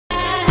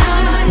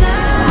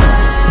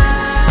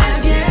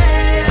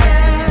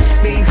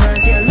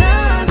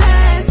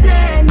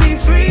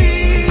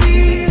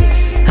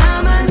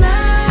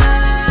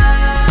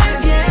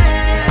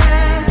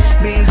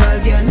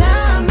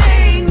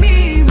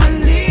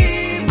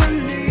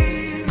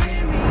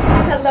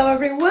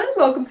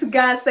to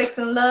God, Sex,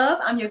 and Love.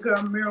 I'm your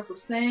girl, Miracle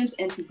Sims,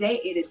 and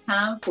today it is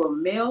time for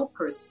Male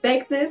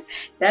Perspective.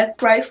 That's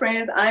right,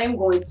 friends. I am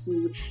going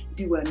to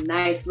do a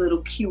nice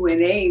little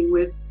Q&A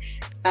with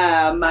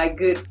my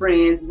good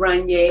friends,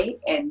 Ranye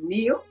and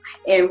Neil,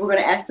 and we're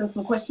going to ask them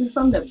some questions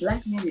from the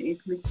Black Men in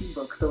Intimacy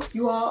book. So if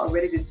you all are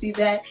ready to see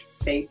that,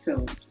 stay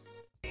tuned.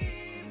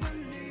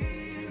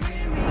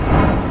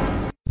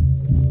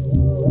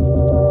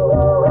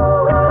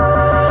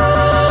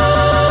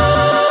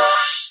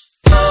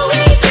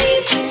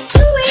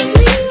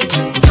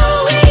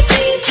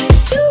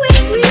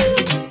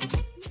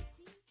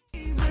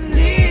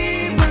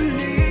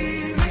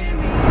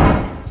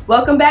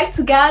 Welcome back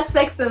to God,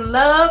 Sex, and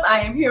Love. I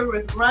am here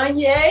with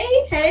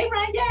Ranye. Hey,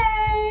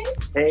 Ranye.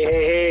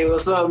 Hey,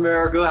 what's up,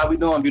 Miracle? How we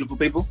doing, beautiful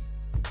people?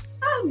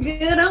 I'm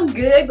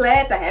good.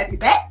 Glad to have you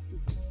back.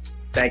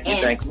 Thank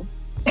you.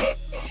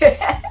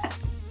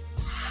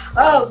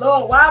 Oh,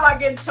 Lord, why am I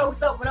getting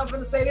choked up when I'm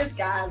going to say this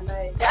guy's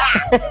name?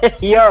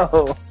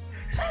 Yo.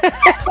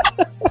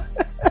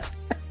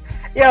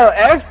 Yo,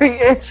 every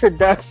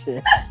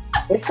introduction,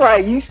 it's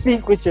like you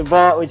speak with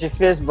your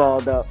fist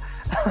balled up.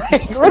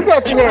 Look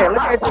at your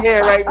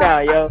hair right now,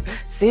 yo.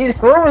 See,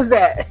 what was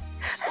that?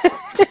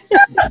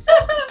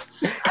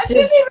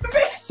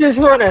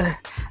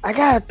 I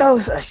gotta throw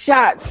a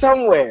shot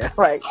somewhere.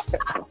 Like,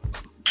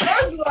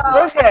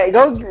 okay,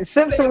 go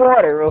sip some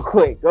water real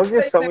quick. Go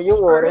get some of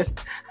your water.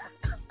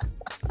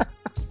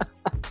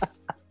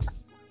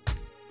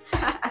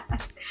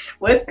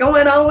 What's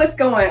going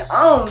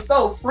on?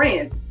 So,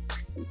 friends,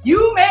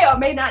 you may or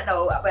may not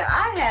know, but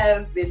I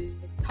have been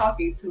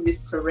talking to Miss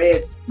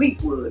Therese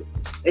Fleetwood,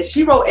 and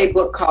she wrote a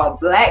book called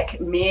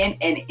Black Men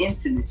and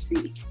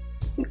Intimacy.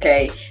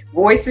 Okay,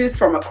 Voices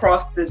from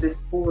Across the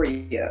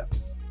Dysphoria.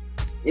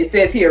 It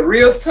says here,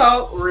 real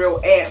talk, real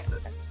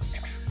answers.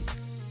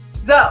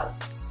 So,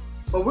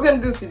 what we're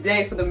gonna do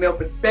today for the Male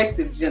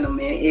Perspective,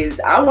 gentlemen, is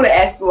I want to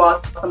ask you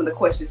all some of the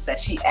questions that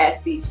she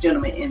asked these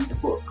gentlemen in the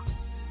book.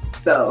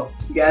 So,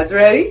 you guys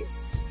ready?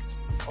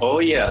 Oh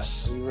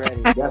yes, We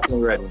ready?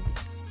 definitely ready.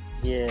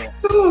 Yeah.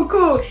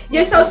 Cool.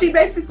 Yeah, so she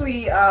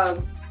basically,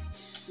 asked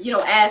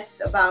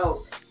about,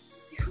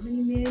 how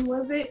many men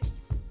was it?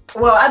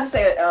 Well, I just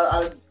say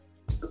a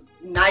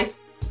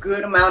nice,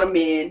 good amount of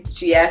men.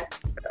 She asked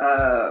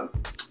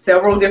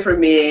several different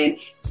men,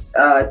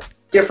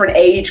 different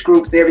age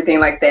groups, everything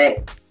like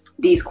that,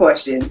 these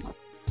questions.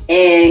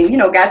 And,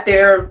 got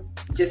their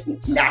just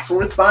natural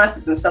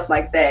responses and stuff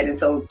like that. And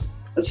so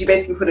she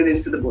basically put it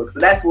into the book.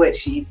 So that's what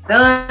she's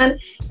done.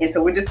 And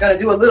so we're just going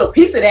to do a little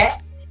piece of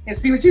that and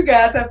see what you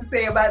guys have to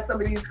say about some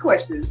of these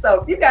questions.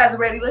 So if you guys are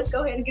ready, let's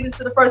go ahead and get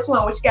into the first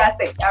one. What you guys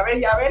think? Y'all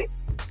ready?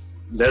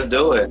 Let's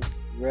do it.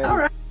 Ready. All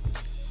right.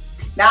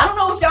 Now, I don't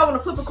know if y'all want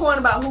to flip a coin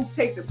about who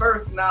takes it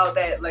first and all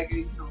that. Like,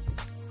 y'all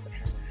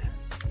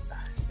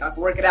can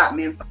work it out,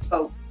 man.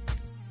 Folks.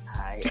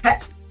 Right.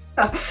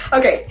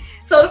 Okay,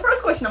 so the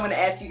first question I'm going to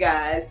ask you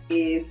guys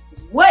is,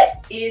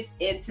 what is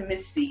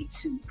intimacy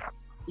to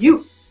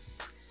you?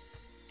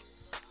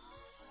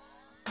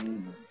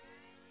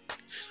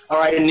 All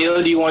right,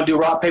 Neil, do you want to do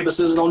rock, paper,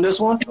 scissors on this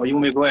one? Or you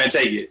want me to go ahead and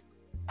take it?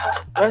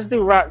 Let's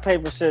do rock,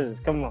 paper, scissors.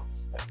 Come on.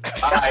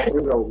 All right, here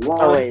we go.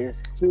 One,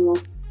 2,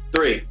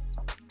 3.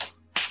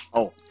 Oh.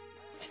 All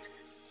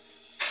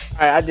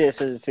right, I did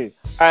scissors too.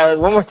 All right,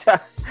 one more time.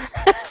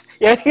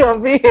 Yeah, you're going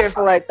to be here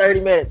for like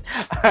 30 minutes.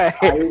 All right.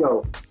 Here we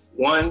go.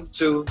 1,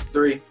 2,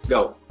 3,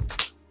 go.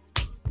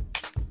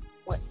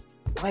 Wait,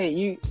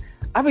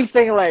 I be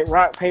thinking like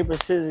rock, paper,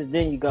 scissors,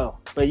 then you go.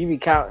 But you be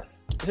counting.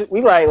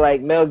 We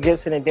like Mel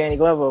Gibson and Danny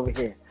Glover over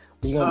here.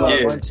 You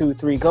gonna go 1, 2,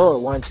 3, go, or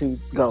 1, 2,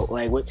 go?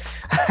 Like what?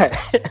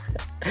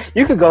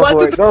 You could go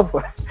for it. Go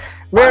for it.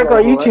 Miracle,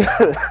 you choose.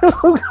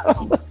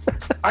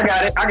 I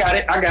got it.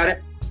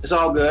 It's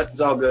all good.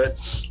 All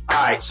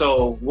right,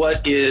 so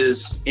what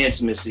is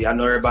intimacy? I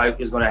know everybody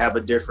is going to have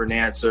a different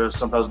answer.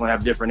 Some people are going to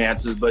have different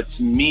answers, but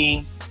to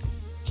me,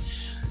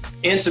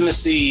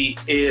 intimacy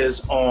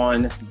is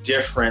on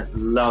different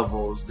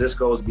levels. This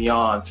goes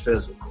beyond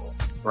physical,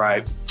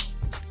 right?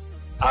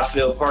 I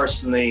feel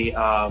personally,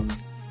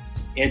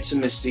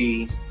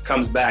 intimacy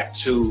comes back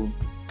to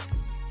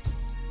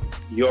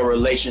your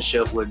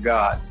relationship with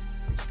God,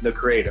 the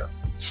Creator,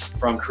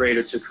 from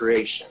creator to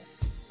creation.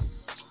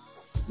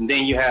 And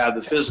then you have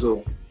the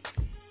physical,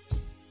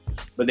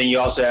 but then you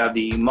also have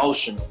the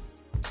emotional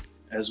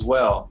as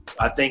well.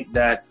 I think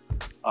that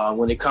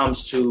when it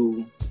comes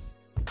to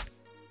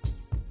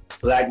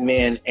Black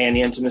men and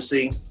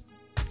intimacy,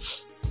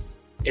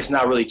 it's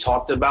not really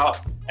talked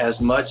about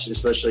as much,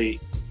 especially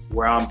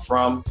where I'm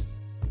from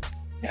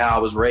and how I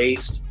was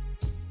raised.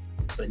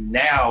 But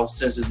now,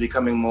 since it's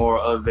becoming more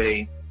of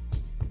a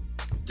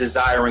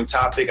desiring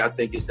topic, I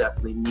think it's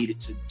definitely needed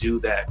to do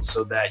that,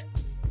 so that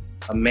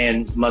a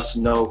man must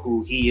know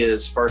who he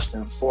is first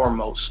and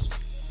foremost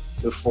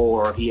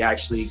before he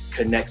actually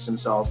connects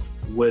himself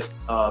with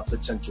a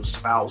potential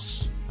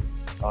spouse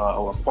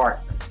or a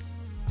partner.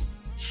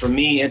 For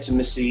me,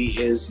 intimacy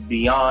is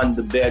beyond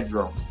the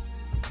bedroom.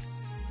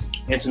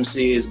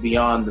 Intimacy is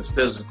beyond the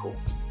physical.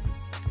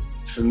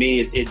 for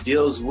me, it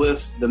deals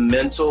with the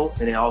mental,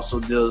 and it also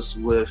deals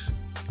with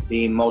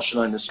the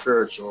emotional and the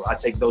spiritual. I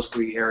take those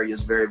three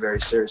areas very, very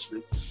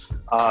seriously.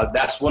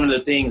 That's one of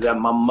the things that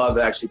my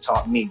mother actually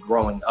taught me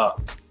growing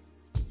up.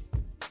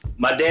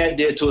 My dad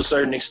did to a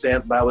certain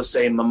extent, but I would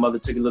say my mother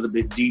took it a little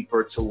bit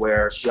deeper, to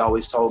where she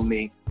always told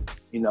me,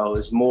 you know,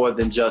 it's more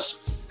than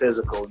just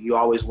physical. You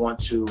always want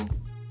to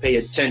pay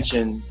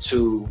attention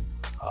to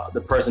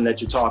the person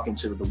that you're talking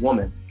to, the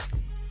woman,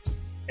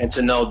 and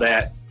to know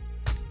that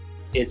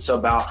it's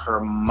about her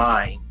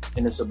mind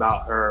and it's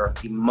about her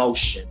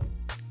emotion.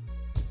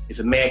 If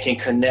a man can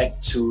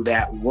connect to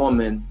that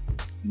woman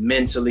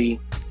mentally,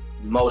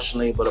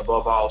 emotionally, but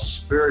above all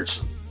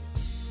spiritually,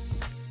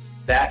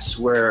 that's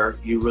where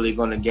you're really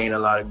going to gain a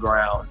lot of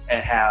ground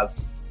and have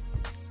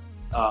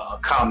a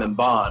common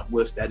bond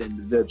with that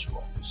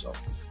individual. So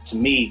to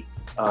me,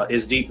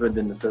 it's deeper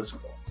than the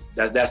physical.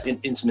 That's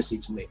intimacy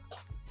to me.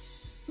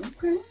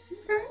 Okay.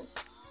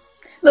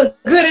 Look,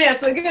 good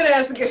answer.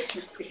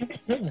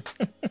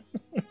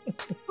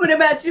 What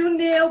about you,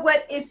 Neil?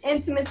 What is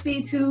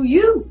intimacy to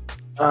you?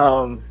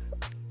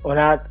 When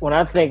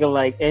I think of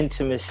like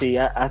intimacy,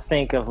 I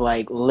think of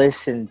like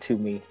listen to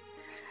me,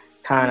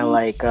 kind of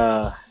like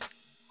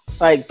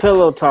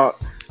pillow talk.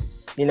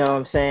 You know what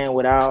I'm saying?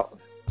 Without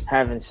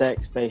having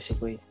sex,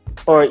 basically,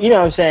 or you know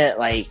what I'm saying?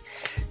 Like,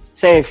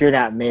 say if you're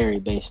not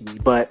married, basically.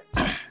 But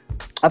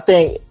I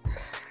think,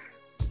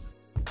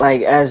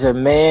 like, as a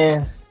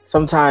man,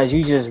 sometimes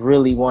you just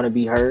really want to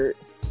be heard.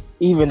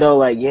 Even though,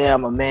 like, yeah,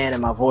 I'm a man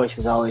and my voice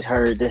is always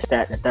heard, this,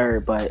 that, and the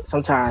third. But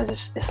sometimes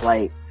it's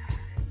like,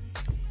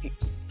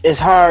 it's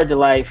hard to,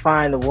 like,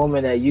 find a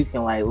woman that you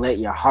can, like, let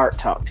your heart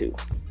talk to.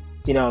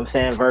 You know what I'm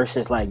saying?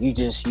 Versus, like, you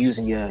just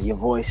using your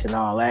voice and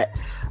all that.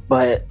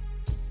 But,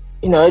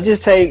 you know, it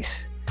just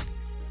takes...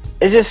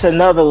 It's just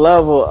another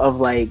level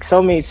of, like,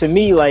 so many... To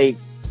me, like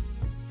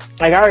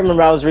I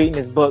remember I was reading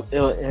this book,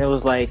 and it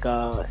was, like...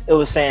 it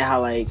was saying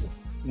how, like,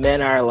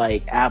 men are,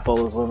 like,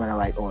 apples, women are,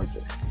 like,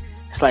 oranges.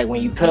 It's like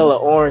when you peel an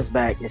orange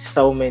back, it's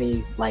so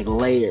many, like,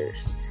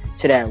 layers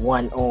to that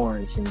one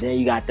orange, and then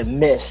you got the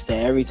mist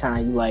that every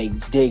time you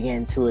like dig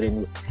into it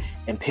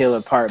and peel it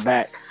apart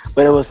back.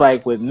 But it was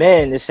like with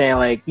men, they're saying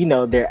like, you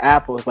know, their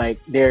apples,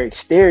 like their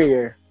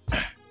exterior,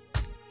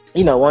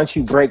 you know, once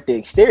you break the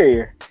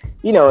exterior,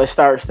 you know, it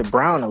starts to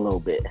brown a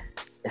little bit.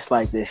 It's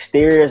like the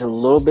exterior is a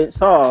little bit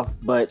soft,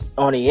 but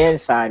on the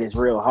inside is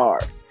real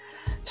hard.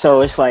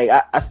 So it's like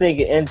I think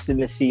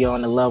intimacy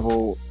on the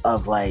level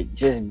of like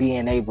just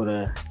being able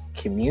to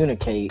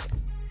communicate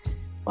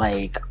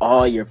like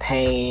all your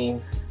pain,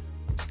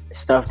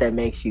 stuff that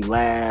makes you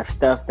laugh,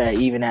 stuff that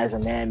even as a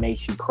man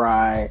makes you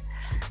cry,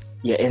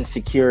 your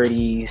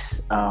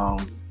insecurities, you know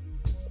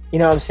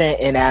what I'm saying,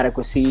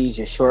 inadequacies,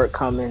 your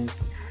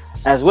shortcomings,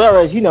 as well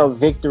as, you know,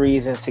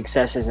 victories and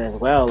successes as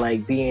well.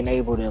 Like being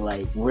able to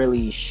like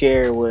really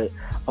share with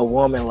a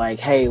woman like,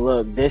 hey,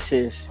 look, this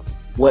is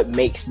what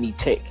makes me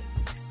tick.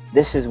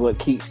 This is what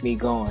keeps me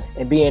going.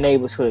 And being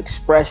able to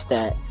express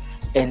that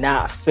and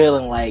not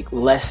feeling like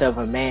less of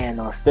a man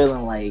or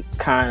feeling like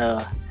kind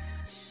of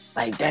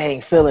like,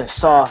 dang, feeling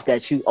soft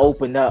that you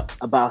opened up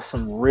about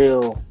some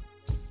real,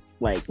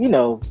 like, you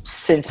know,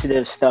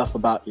 sensitive stuff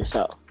about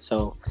yourself.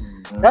 So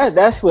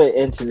that's what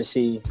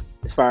intimacy,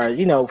 as far as,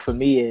 you know, for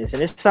me is.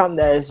 And it's something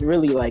that is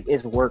really like,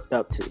 it's worked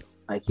up to.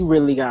 Like, you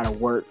really got to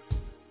work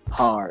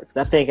hard. 'Cause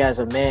I think as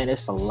a man,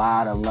 it's a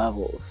lot of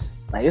levels.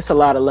 Like, it's a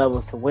lot of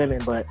levels to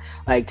women, but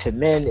like to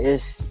men,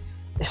 it's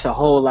a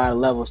whole lot of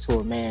levels to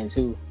a man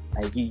too.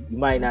 Like you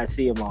might not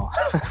see them all.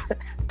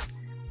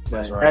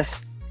 That's right.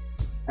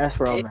 That's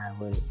where I'm at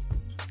with it.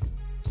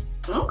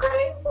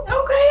 Okay,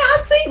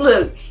 I see.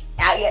 Look,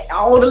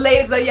 all the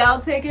ladies, are y'all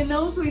taking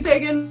notes? We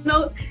taking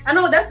notes? I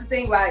know that's the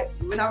thing. Like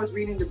when I was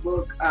reading the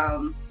book,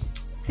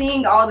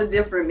 seeing all the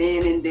different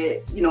men and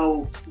the, you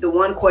know, the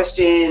one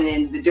question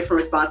and the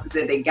different responses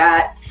that they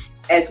got,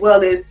 as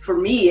well as for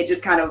me, it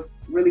just kind of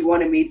really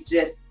wanted me to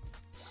just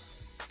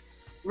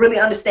really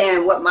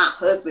understand what my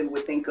husband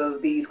would think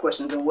of these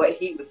questions and what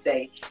he would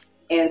say.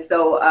 And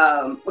so,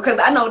 because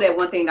I know that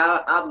one thing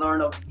I've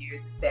learned over the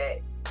years is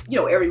that, you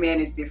know, every man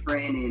is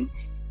different, and,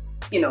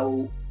 you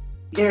know,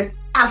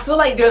 I feel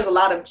like there's a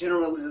lot of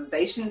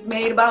generalizations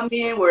made about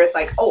men where it's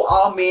like, oh,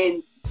 all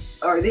men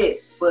are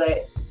this,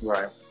 but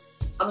right.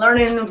 I'm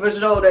learning in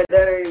Brazil that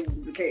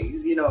ain't the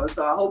case, you know.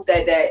 So I hope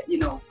that, you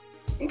know,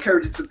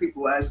 encourages some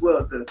people as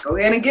well to go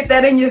ahead and get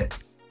that in you.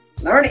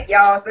 Learn it,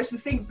 y'all, especially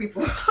single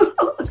people.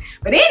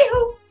 But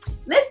anywho,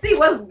 let's see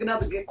what's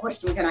another good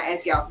question can I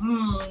ask y'all.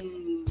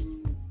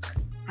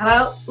 How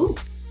about,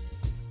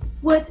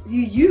 what do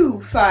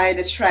you find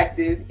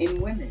attractive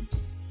in women?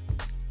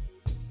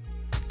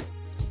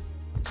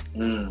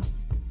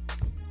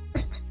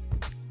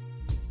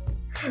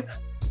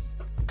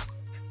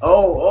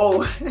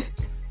 Oh.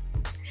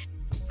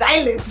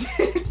 Silence.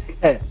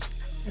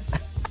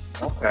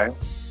 Okay.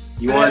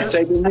 You want to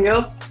take it,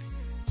 Neil?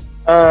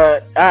 All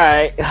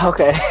right.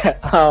 Okay.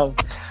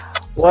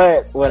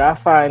 What I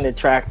find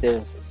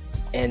attractive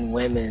in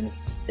women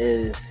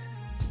is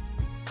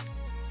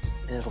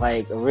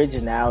like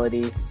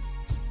originality,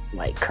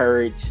 like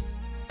courage.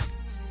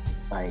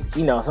 Like,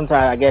 you know,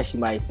 sometimes I guess you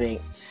might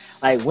think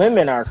like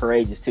women are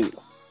courageous too.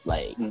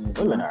 Like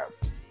women are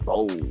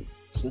bold,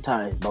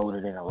 sometimes bolder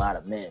than a lot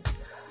of men.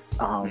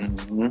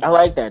 I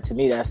like that. To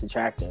me, that's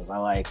attractive. I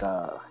like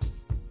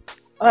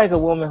a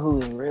woman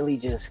who's really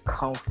just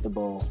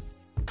comfortable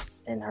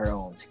in her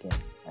own skin.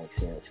 Like,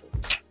 seriously.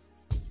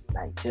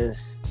 Like,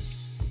 just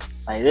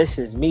like, this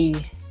is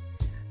me.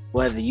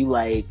 Whether you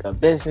like a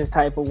business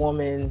type of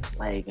woman,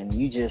 like, and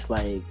you just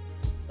like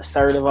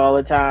assertive all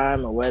the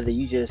time, or whether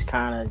you just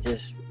kind of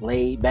just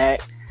laid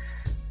back,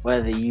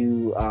 whether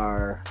you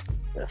are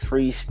a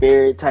free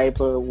spirit type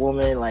of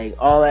woman, like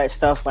all that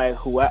stuff, like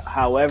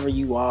however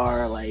you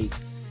are, like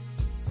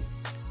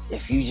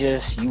if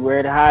you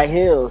wear the high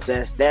heels,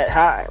 that's that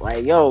high,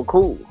 like, yo,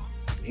 cool.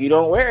 If you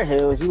don't wear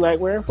heels, you like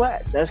wearing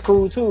flats, that's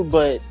cool too.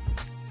 But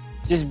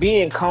just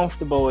being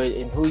comfortable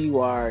in who you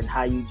are and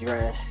how you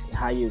dress and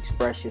how you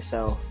express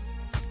yourself,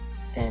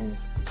 and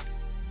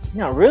you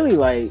know, really,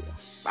 like,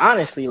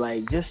 honestly,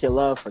 like, just your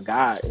love for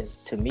God is,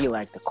 to me,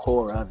 like the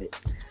core of it.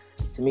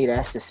 To me,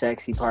 that's the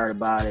sexy part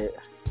about it.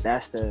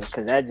 That's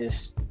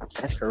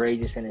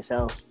courageous in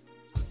itself.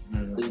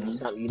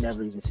 Something you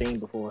never even seen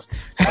before.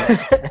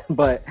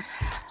 But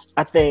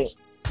I think,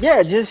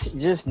 yeah,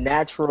 just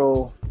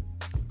natural.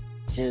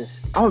 I'm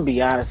gonna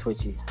be honest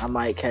with you. I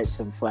might catch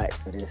some flack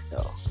for this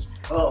though.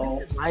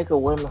 It's like a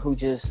woman who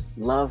just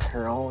loves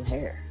her own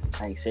hair.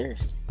 Like,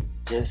 seriously,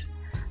 just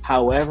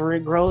however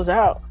it grows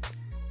out.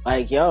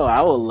 Like, yo,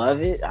 I will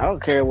love it. I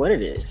don't care what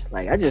it is.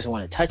 Like, I just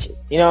want to touch it.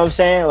 You know what I'm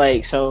saying?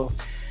 Like, so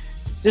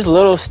just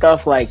little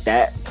stuff like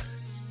that.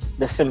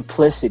 The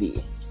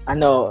simplicity. I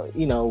know,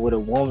 you know, with a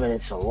woman,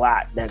 it's a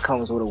lot that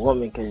comes with a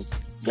woman because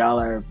y'all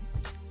are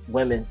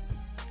women.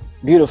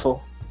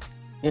 Beautiful.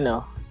 You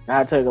know,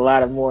 I took a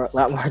lot more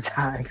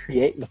time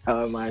creating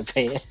y'all, in my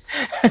opinion.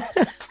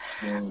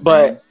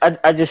 But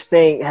I just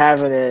think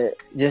having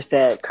just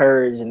that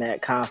courage and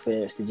that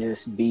confidence to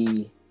just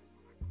be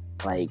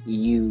like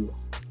you,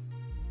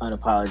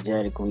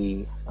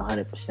 unapologetically,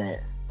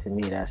 100%, to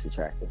me, that's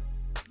attractive.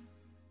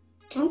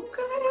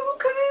 Okay.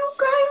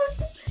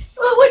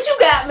 Well, what you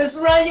got,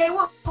 Mr. Ranye?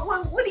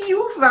 What do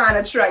you find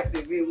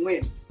attractive in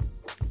women?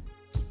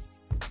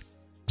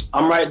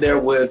 I'm right there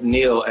with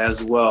Neil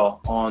as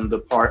well on the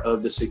part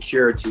of the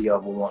security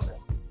of a woman.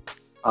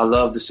 I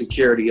love the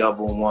security of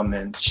a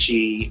woman.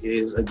 She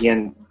is,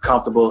 again,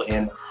 comfortable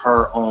in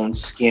her own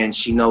skin.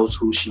 She knows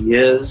who she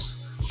is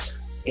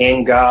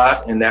in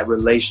God, and that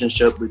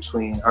relationship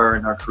between her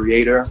and her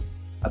creator.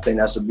 I think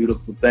that's a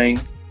beautiful thing,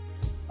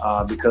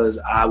 because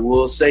I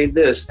will say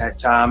this, at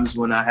times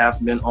when I have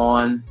been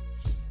on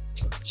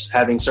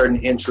having certain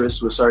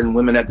interests with certain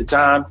women at the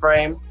time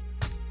frame,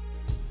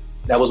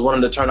 that was one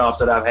of the turnoffs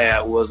that I've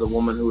had, was a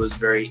woman who is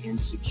very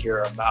insecure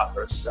about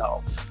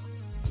herself.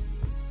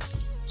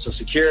 So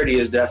security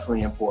is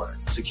definitely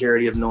important.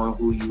 Security of knowing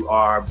who you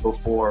are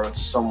before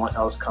someone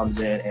else comes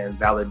in and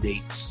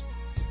validates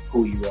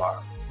who you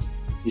are.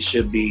 It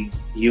should be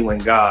you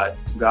and God.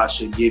 God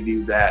should give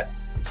you that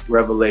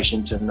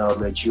revelation to know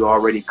that you're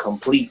already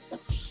complete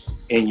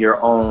in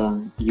your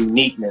own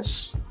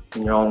uniqueness,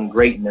 in your own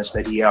greatness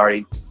that He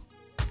already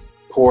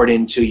poured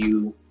into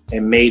you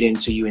and made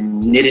into you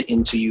and knitted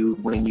into you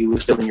when you were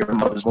still in your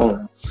mother's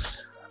womb.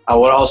 I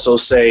would also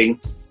say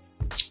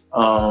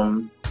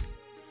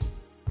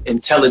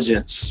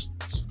intelligence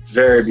is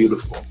very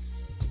beautiful.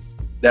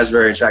 That's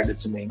very attractive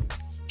to me.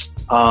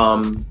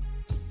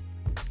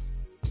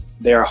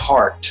 Their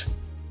heart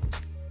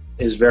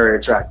is very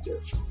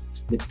attractive.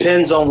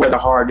 Depends on where the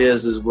heart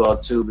is as well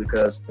too,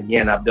 because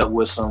again, I've dealt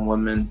with some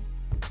women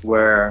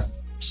where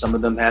some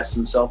of them had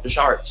some selfish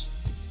hearts.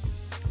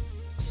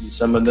 And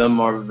some of them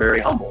are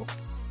very humble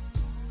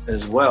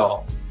as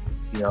well,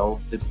 you know,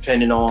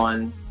 depending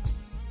on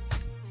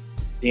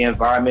the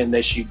environment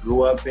that she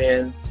grew up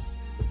in,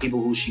 the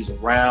people who she's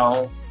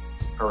around,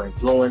 her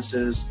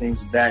influences,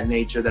 things of that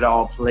nature. That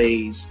all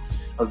plays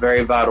a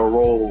very vital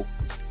role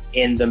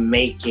in the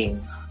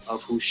making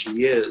of who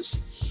she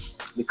is.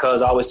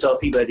 Because I always tell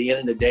people, at the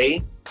end of the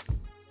day,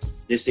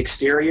 this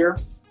exterior,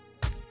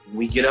 when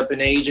we get up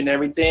in age and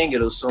everything,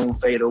 it'll soon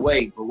fade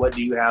away. But what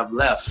do you have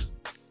left?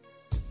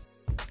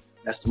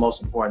 That's the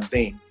most important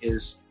thing,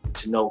 is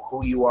to know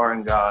who you are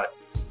in God,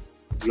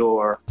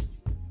 your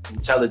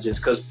intelligence.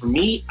 Because for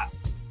me,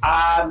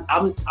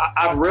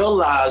 I've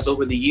realized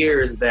over the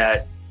years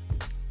that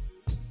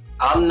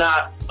I'm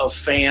not a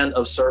fan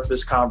of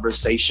surface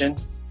conversation.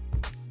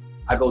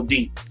 I go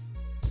deep.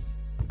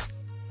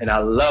 And I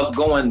love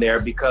going there,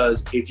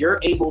 because if you're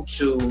able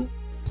to,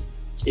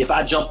 if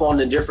I jump on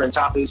the different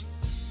topics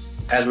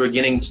as we're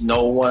getting to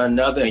know one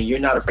another and you're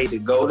not afraid to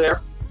go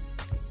there,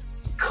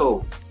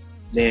 cool.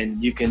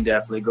 Then you can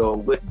definitely go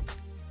with me.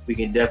 We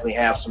can definitely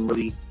have some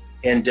really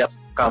in-depth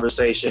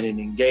conversation and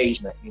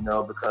engagement, you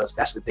know, because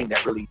that's the thing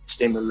that really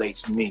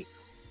stimulates me.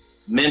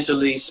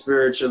 Mentally,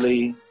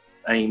 spiritually,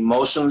 and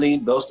emotionally,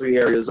 those three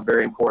areas are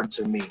very important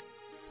to me,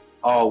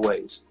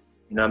 always.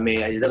 You know what I mean?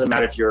 It doesn't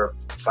matter if you're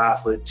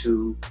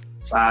 5'2",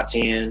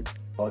 5'10",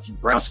 or if you're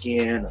brown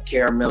skin, or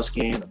caramel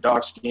skin, or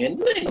dark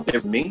skin, it ain't no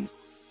different for me.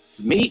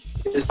 For me,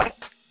 it's like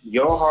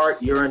your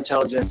heart, your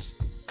intelligence,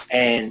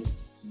 and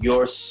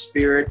your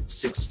spirit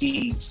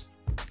succeeds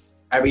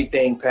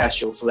everything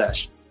past your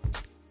flesh.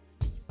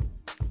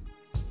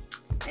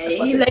 Hey,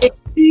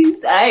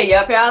 ladies. Hey,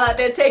 y'all out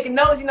there taking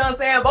notes, you know what I'm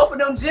saying? Both of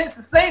them gents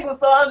are single,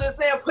 so I'm just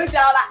saying, put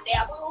y'all out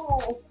there.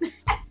 Ooh.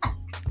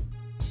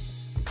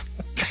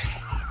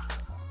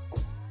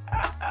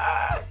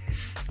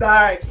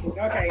 Sorry.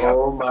 Okay.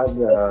 Oh my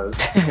God.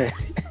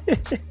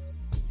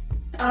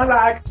 I was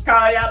like,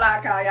 call y'all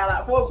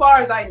out. For as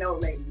far as I know,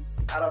 ladies.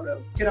 I don't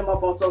know. Get them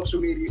up on social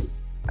medias.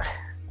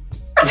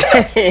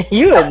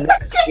 You are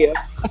not here.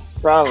 I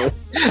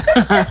promise.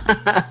 What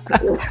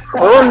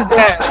was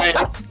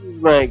that?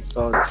 Like,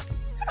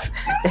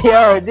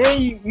 yo,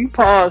 then you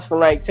pause for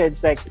like 10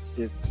 seconds,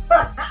 just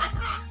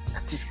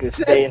gonna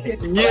stay in it.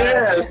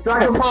 Yeah,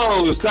 stuck a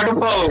pose.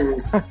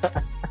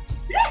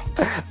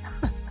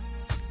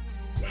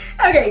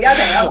 Okay.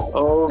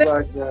 Oh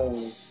my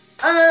God.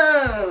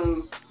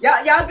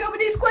 Y'all good with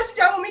these questions?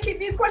 Y'all want me to keep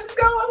these questions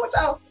going? What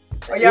y'all?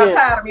 Or y'all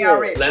tired of me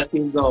already? Let's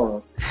keep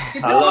going.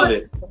 I love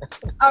it.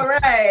 All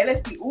right,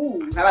 let's see.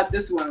 Ooh, how about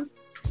this one?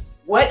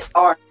 What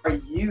are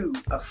you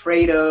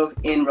afraid of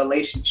in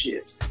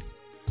relationships?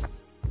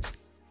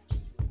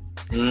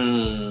 What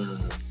am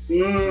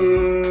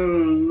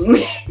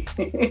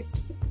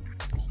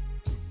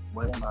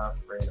I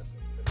afraid of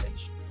in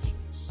relationships?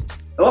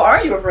 Well,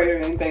 are you afraid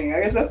of anything?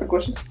 I guess that's the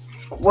question.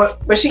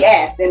 What? But she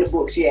asked in the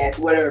book. She asked,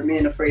 "What are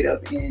men afraid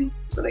of in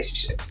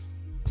relationships?"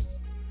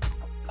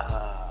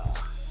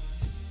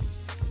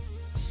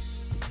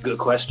 Good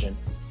question.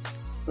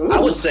 Ooh. I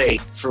would say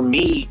for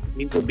me,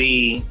 it would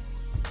be,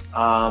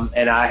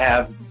 and I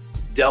have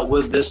dealt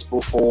with this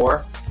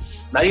before,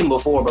 not even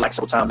before, but like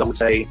several times. I would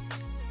say,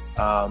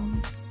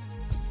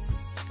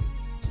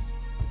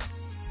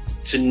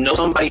 to know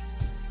somebody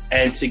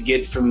and to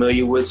get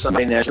familiar with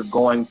somebody as you're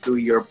going through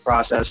your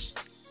process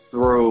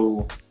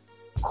through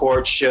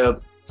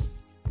courtship,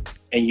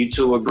 and you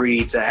two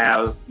agree to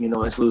have,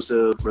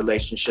 exclusive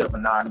relationship,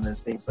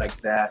 anonymous, things like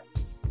that.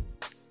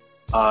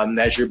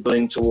 As you're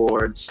building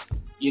towards,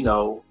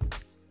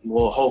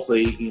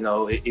 hopefully,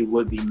 it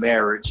would be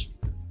marriage.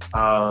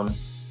 To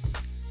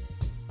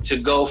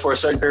go for a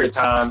certain period of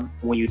time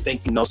when you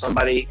think you know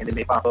somebody and then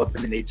they pop up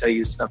and then they tell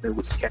you something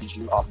which catches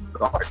you off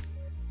guard.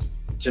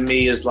 To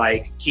me, is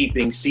like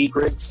keeping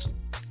secrets,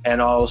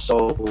 and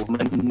also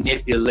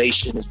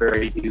manipulation is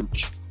very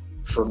huge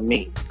for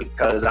me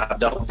because I've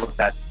dealt with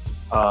that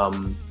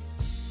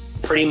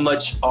pretty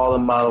much all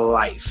of my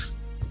life.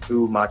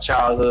 Through my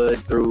childhood,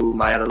 through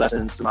my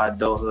adolescence, through my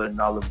adulthood,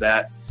 and all of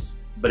that.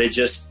 But it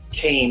just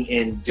came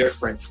in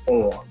different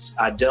forms.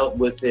 I dealt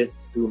with it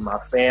through my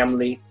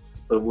family,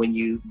 but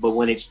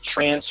when it's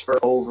transferred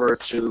over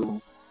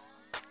to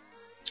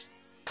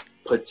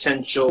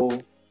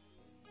potential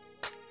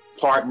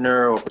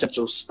partner or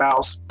potential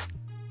spouse,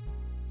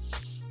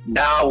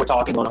 now we're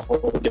talking on a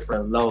whole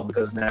different level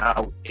because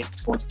now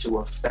it's going to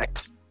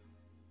affect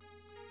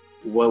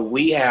what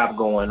we have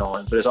going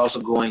on, but it's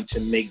also going to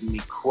make me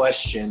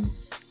question,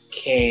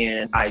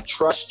 can I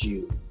trust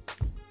you,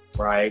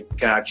 right?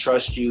 Can I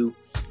trust you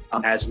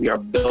as we are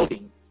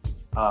building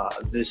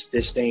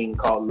this thing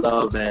called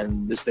love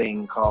and this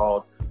thing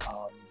called,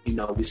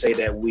 we say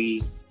that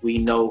we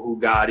know who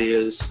God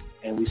is,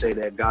 and we say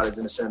that God is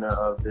in the center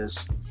of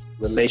this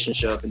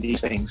relationship and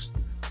these things.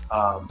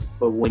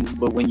 But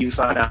when you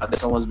find out that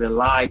someone's been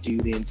lying to you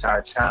the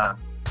entire time,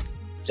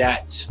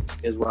 that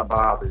is what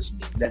bothers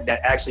me. That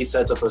actually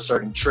sets up a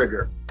certain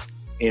trigger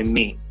in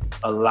me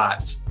a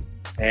lot,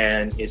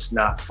 and it's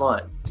not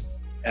fun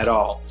at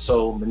all.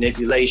 So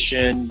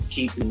manipulation,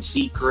 keeping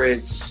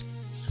secrets,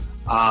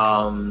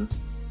 and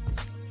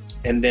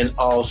then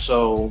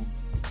also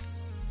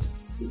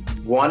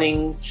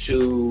wanting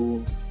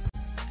to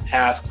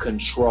have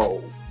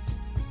control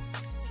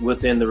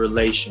within the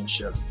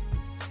relationship,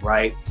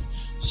 right?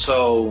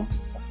 So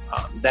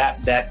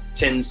that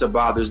tends to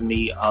bothers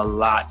me a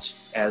lot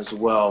as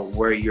well,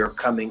 where you're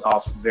coming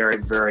off very,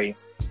 very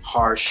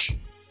harsh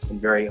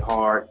and very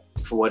hard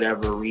for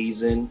whatever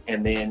reason.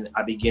 And then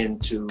I begin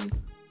to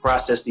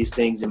process these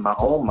things in my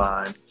own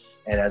mind.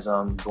 And as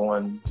I'm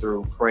going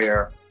through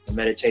prayer and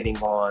meditating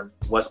on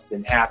what's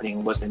been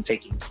happening, what's been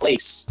taking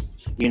place,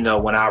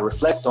 when I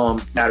reflect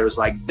on matters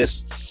like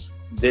this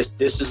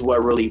is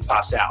what really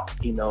pops out,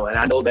 and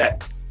I know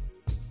that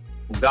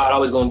God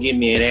always going to give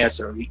me an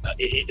answer.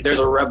 There's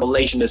a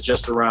revelation that's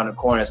just around the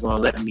corner that's going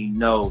to let me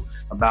know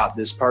about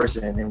this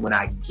person. And when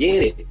I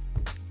get it,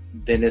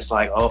 then it's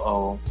like,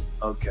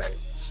 okay,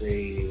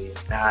 see,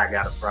 now I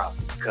got a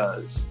problem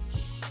because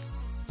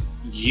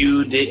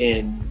you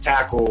didn't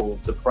tackle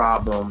the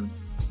problem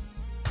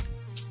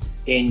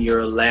in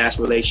your last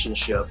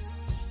relationship,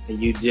 and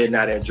you did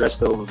not address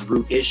those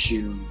root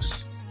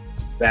issues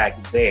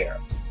back there,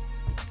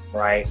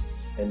 right?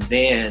 And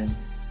then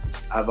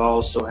I've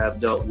also have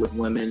dealt with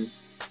women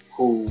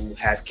who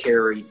have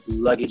carried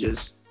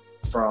luggages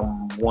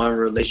from one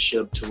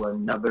relationship to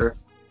another,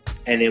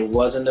 and it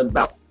wasn't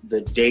about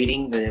the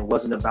dating, and it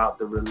wasn't about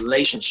the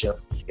relationship.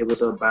 It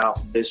was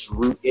about this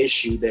root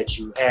issue that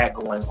you had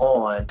going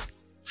on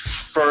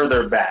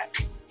further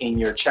back in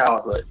your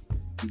childhood,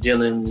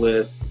 dealing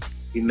with,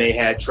 you may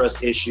have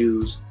trust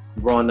issues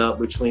growing up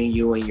between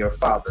you and your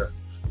father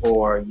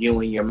or you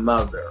and your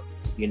mother,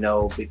 you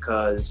know,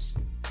 because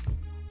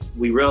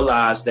we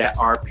realize that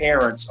our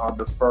parents are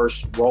the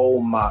first role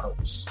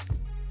models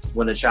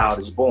when a child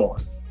is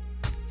born.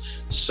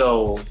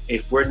 So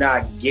if we're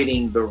not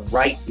getting the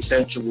right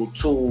essential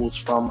tools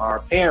from our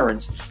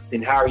parents,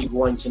 then how are you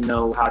going to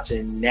know how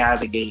to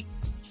navigate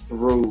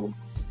through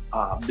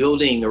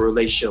building a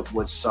relationship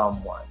with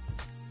someone?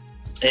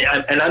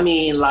 And I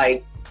mean,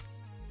 like,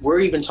 we're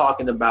even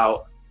talking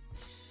about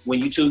when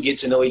you two get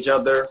to know each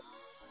other,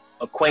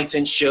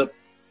 acquaintanceship,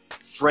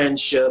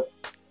 friendship,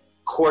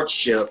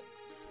 courtship,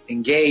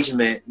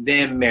 engagement,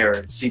 then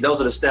marriage. See,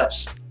 those are the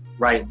steps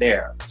right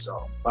there.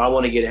 So I don't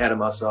want to get ahead of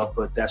myself,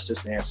 but that's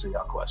just to answer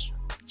your question.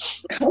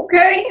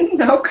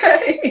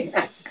 Okay.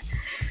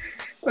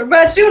 What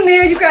about you,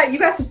 Neil? You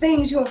got some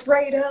things you're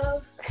afraid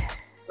of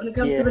when it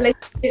comes to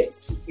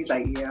relationships? He's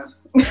like,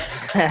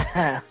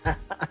 yeah.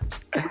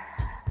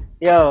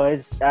 Yo,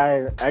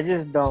 I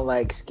just don't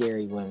like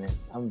scary women.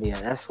 I'm being,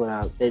 that's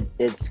what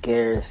it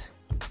scares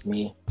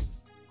me.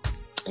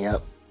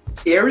 Yep.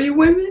 Scary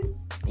women?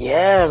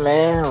 Yeah,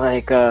 man.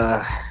 Like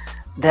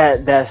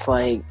that's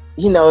like,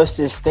 you know, it's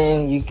this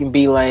thing you can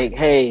be like,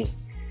 hey,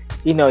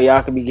 you know,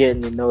 y'all can be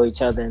getting to know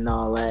each other and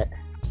all that,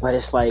 but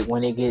it's like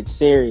when it gets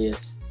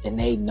serious and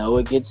they know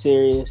it gets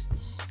serious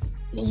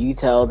and you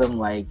tell them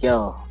like,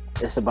 yo,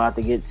 it's about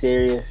to get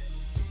serious,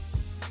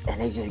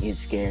 and they just get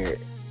scared.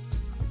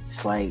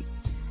 It's like,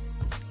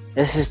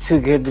 this is too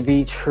good to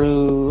be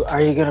true.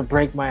 Are you gonna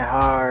break my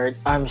heart?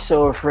 I'm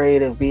so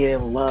afraid of being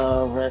in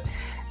love.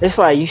 It's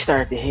like you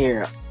start to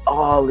hear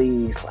all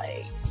these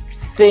like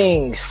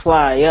things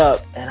fly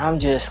up, and I'm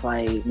just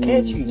like,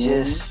 can't you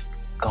just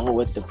go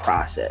with the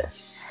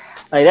process?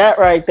 Like that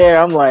right there,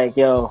 I'm like,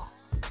 yo,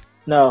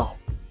 no.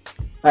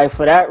 Like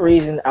for that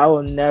reason, I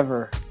will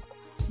never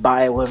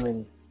buy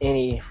women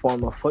any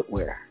form of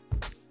footwear.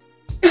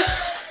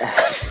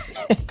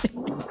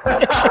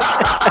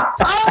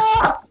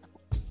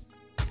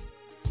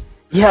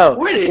 Yo,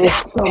 where did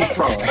that come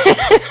from?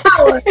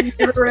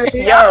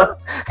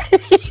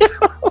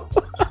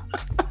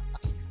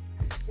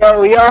 Yo,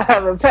 we all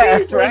have a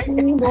past, right?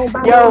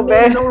 Yo,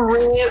 man. No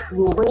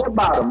red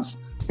bottoms.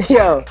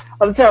 Yo,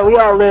 I'm telling you,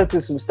 we all lived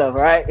through some stuff,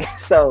 right?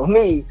 So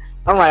me,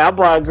 I'm like, I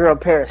bought a girl a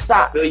pair of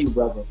socks. I feel you,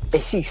 brother.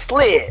 And she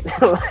slid.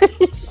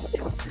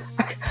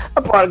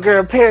 I bought a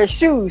girl a pair of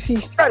shoes. She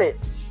strutted.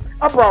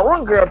 I bought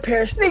one girl a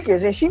pair of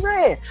sneakers and she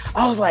ran.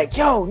 I was like,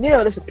 yo, Neil,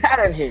 there's a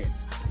pattern here.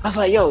 I was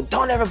like, yo,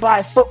 don't ever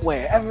buy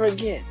footwear ever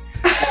again.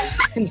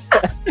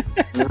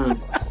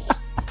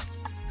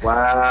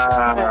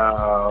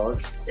 Wow.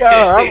 Yo,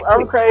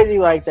 I'm crazy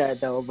like that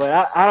though, but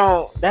I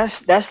don't.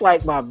 That's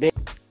like my big.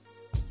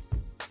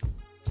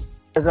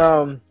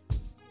 Cause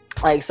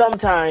like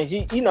sometimes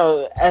you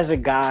know, as a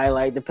guy,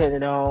 like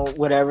depending on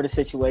whatever the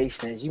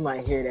situation is, you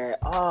might hear that,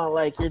 oh,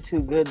 like you're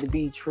too good to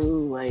be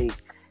true, like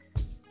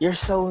you're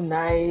so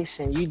nice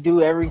and you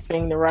do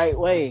everything the right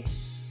way.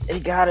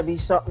 It gotta be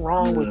something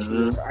wrong with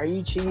you. Are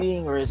you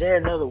cheating, or is there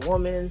another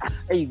woman?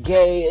 Are you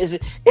gay? Is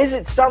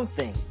it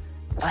something?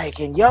 Like,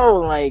 and yo,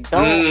 like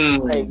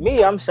don't like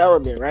me, I'm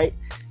celibate, right?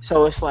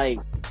 So it's like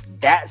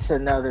that's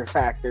another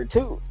factor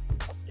too.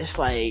 It's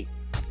like,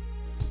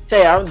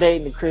 say I'm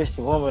dating a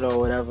Christian woman or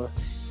whatever,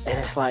 and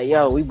it's like,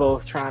 yo, we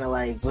both trying to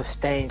like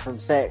abstain from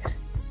sex,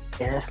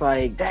 and it's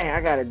like, dang,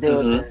 I gotta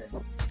deal with that.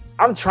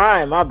 I'm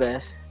trying my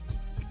best.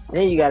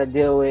 Then you gotta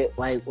deal with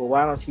like, well,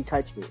 why don't you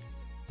touch me?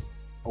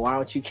 Why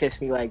don't you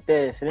kiss me like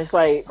this? And it's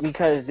like,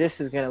 because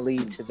this is gonna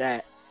lead to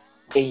that.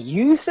 And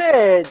you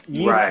said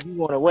you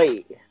want to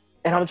wait,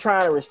 and I'm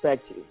trying to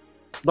respect you,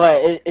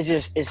 but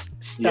it's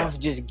stuff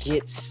just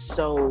gets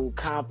so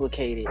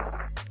complicated,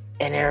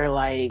 and they're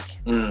like,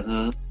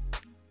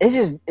 it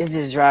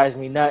just drives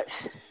me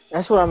nuts.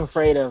 That's what I'm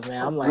afraid of,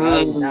 man. I'm like,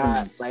 I'm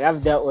not, like,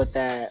 I've dealt with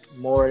that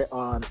more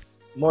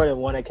than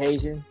one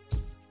occasion,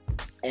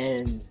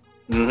 and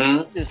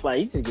just like,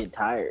 you just get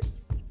tired.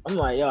 I'm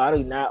like, yo, I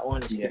do not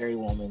want a scary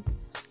woman.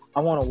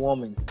 I want a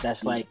woman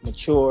that's like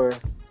mature.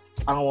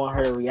 I don't want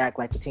her to react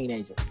like a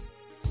teenager.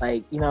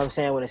 Like, you know what I'm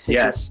saying? When a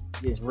situation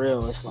is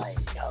real, it's like,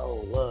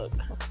 yo, look,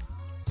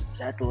 is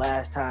that the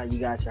last time you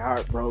got your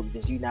heart broke?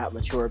 Did you not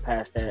mature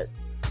past that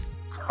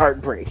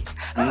heartbreak?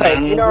 Like,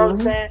 you know what I'm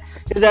saying?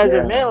 Because as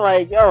a man,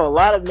 like, yo, a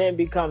lot of men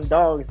become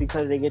dogs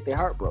because they get their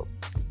heart broke.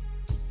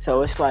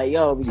 So it's like,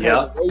 yo,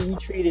 because the way you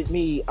treated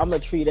me, I'm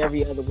going to treat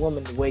every other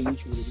woman the way you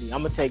treated me.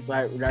 I'm going to take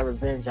that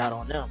revenge out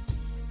on them.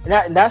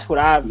 And that's what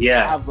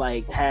I've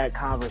like had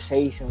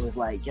conversations with,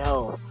 like,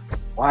 yo,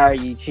 why are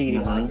you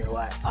cheating on your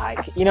wife?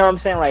 Like, you know what I'm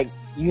saying? Like,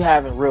 you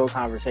having real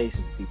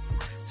conversations with people.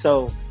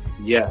 So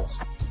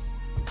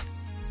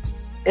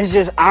it's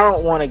just, I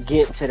don't want to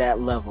get to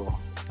that level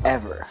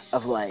ever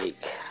of like,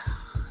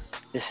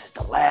 this is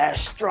the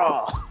last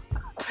straw.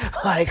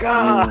 Like,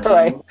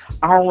 like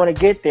I don't want to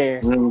get there,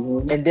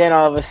 Mm-hmm. and then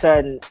all of a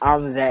sudden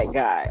I'm that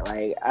guy.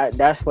 Like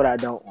that's what I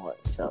don't want.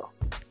 So.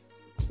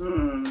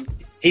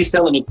 He's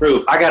telling the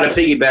truth. I got to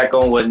piggyback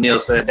on what Neil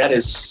said. That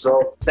is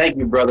so. Thank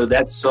you, brother.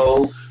 That's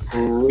so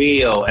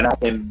real, and I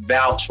can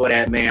vouch for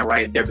that man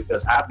right there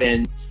because I've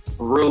been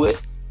through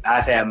it.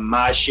 I've had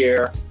my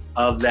share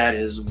of that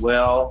as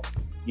well.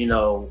 You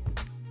know,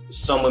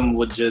 someone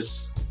would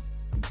just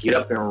get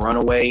up and run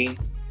away,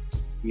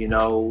 you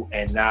know,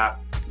 and not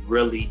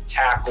really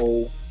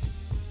tackle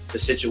the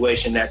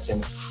situation that's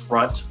in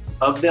front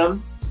of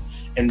them.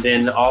 And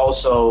then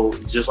also,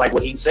 just like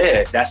what he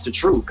said, that's the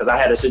truth. Because I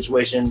had a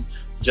situation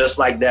just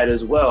like that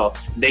as well.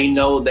 They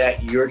know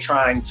that you're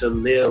trying to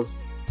live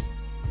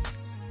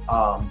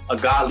a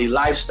godly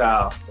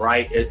lifestyle,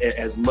 right?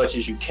 As much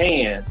as you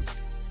can,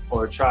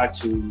 or try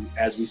to,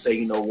 as we say,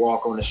 you know,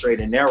 walk on a straight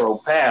and narrow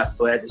path.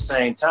 But at the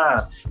same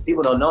time,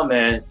 people don't know,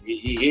 man,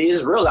 it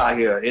is real out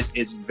here.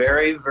 It's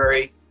very,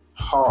 very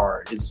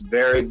hard. It's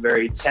very,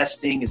 very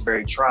testing. It's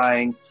very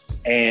trying.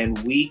 And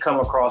we come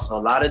across a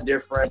lot of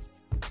different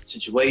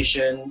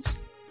situations,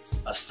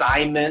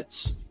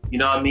 assignments, you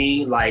know what I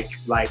mean? Like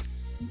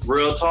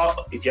real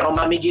talk. If y'all don't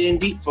mind me getting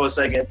deep for a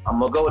second, I'm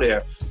gonna go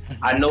there.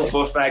 I know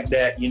for a fact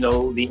that, you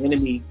know, the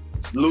enemy,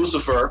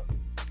 Lucifer,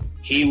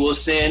 he will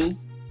send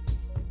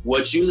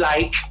what you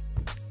like,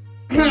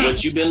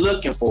 what you've been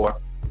looking for,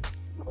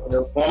 in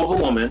the form of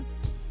a woman,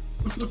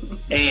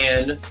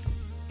 and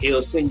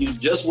he'll send you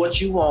just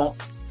what you want,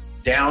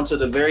 down to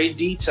the very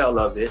detail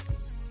of it,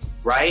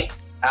 right?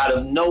 Out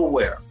of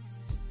nowhere.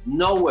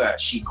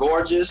 She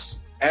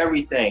gorgeous,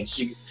 everything.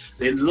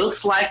 It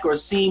looks like or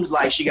seems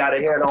like she got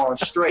her head on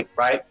straight,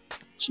 right?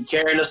 She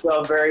carrying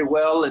herself very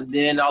well, and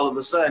then all of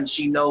a sudden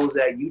she knows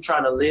that you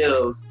trying to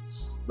live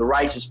the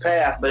righteous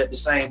path, but at the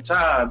same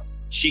time,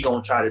 she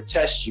gonna try to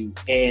test you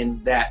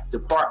in that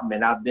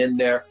department. I've been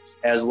there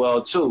as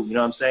well too. You know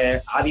what I'm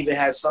saying? I've even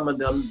had some of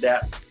them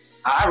that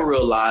I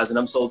realized, and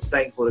I'm so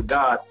thankful to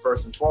God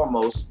first and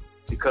foremost,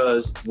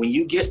 because when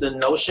you get the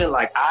notion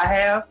like I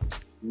have,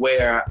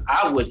 where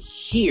I would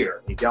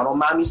hear, if y'all don't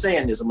mind me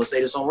saying this, I'm gonna say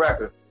this on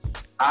record,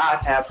 I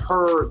have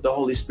heard the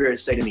Holy Spirit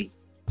say to me,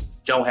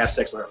 don't have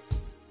sex with her.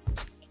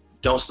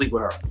 Don't sleep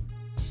with her.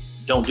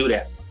 Don't do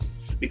that.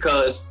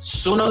 Because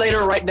sooner or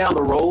later, right down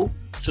the road,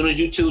 as soon as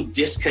you two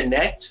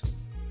disconnect,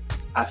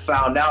 I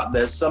found out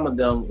that some of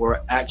them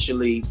were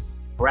actually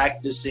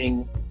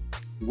practicing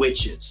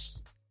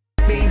witches.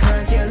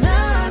 Because your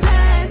love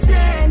has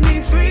set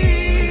me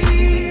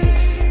free.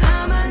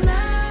 I'm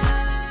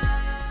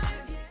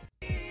alive.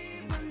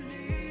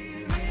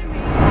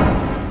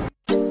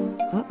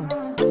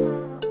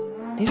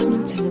 There's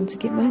no time to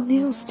get my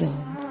nails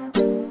done.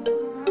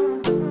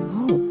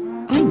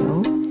 Oh, I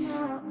know.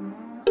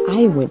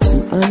 I went to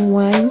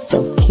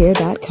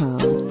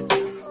unwindselfcare.com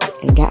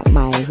and got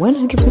my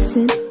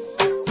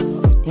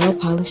 100% nail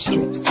polish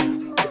strips.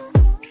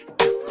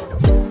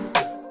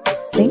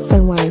 Thanks,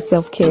 Unwind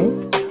Self Care.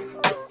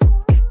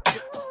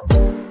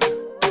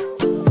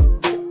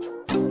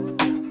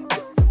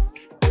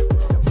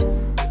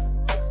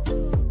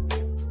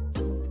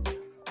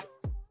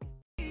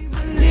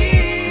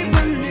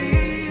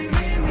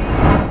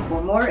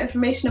 For more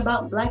information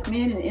about Black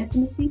men and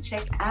intimacy,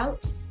 check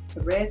out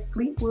Therese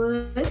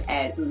Fleetwood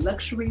at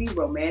Luxury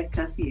Romance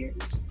Concierge.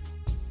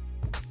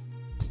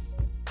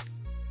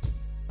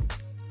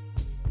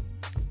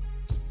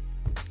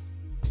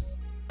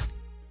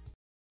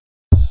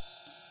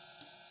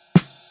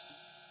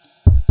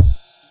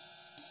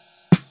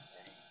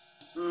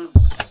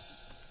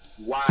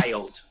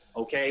 Wild,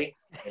 okay?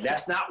 And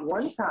that's not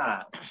one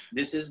time.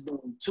 This has been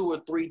 2 or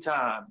 3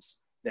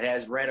 times that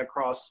has ran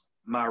across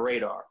my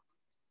radar,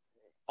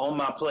 on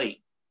my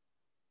plate.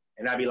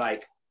 And I'd be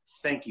like,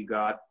 thank you,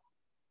 God,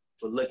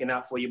 for looking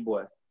out for your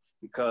boy,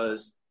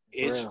 because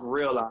it's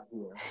real out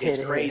here. It's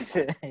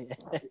crazy.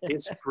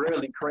 It's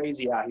really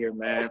crazy out here,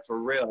 man, for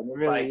real. And it's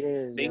Really like,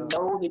 is, they yo.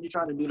 know that you're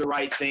trying to do the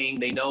right thing.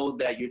 They know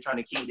that you're trying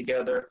to keep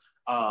together.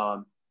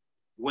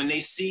 When they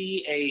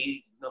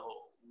see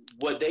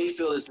what they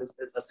feel is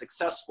a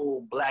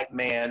successful Black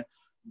man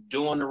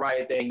doing the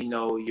right thing, you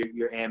know,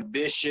 you're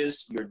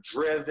ambitious, you're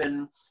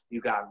driven,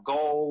 you got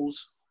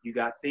goals, you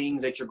got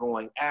things that you're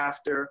going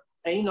after.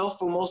 And, you know,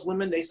 for most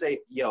women, they say,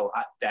 yo,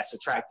 that's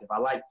attractive. I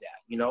like that,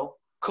 you know,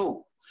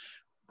 cool.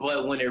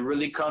 But when it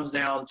really comes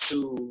down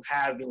to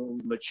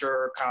having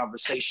mature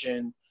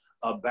conversation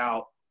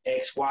about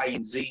X, Y,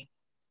 and Z,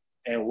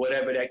 and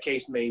whatever that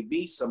case may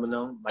be, some of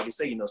them, like I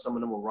say, you know, some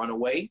of them will run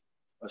away,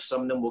 or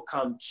some of them will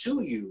come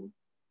to you,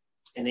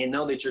 and they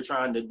know that you're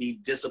trying to be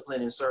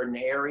disciplined in certain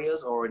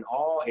areas or in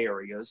all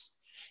areas,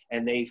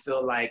 and they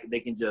feel like they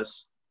can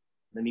just,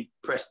 let me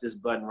press this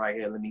button right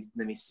here. Let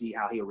me see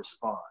how he'll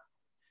respond.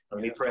 Let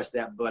me press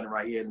that button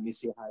right here. Let me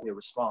see how he'll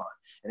respond.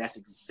 And that's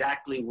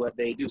exactly what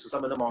they do. So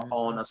some of them are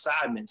on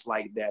assignments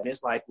like that. And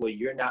it's like, well,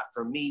 you're not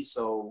for me.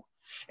 So,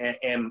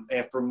 and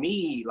for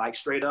me, like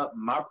straight up,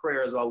 my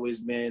prayer has always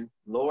been,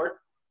 Lord,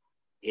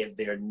 if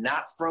they're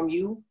not from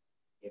you,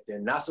 if they're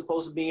not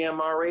supposed to be in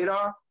my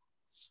radar,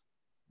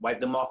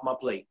 wipe them off my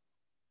plate.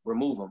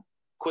 Remove them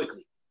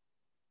quickly.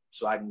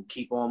 so I can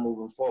keep on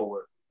moving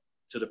forward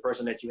to the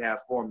person that you have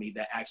for me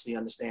that actually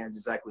understands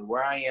exactly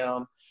where I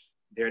am.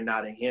 They're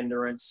not a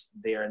hindrance.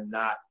 They're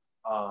not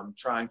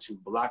trying to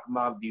block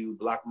my view,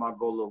 block my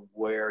goal of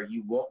where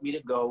you want me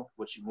to go,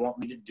 what you want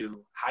me to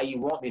do, how you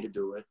want me to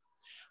do it.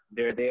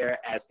 They're there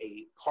as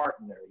a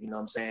partner. You know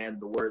what I'm saying?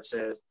 The word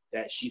says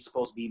that she's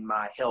supposed to be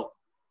my help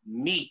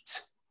meet,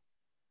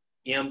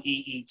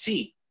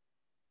 MEET.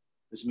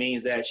 This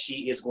means that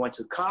she is going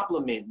to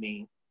compliment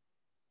me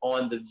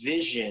on the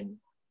vision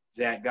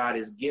that God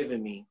has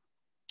given me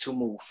to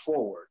move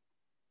forward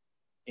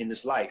in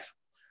this life.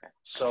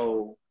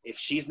 So if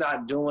she's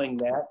not doing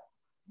that,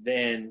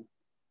 then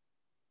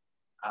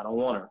I don't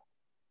want her,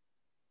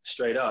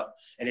 straight up.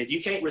 And if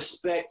you can't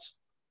respect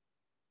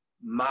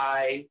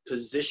my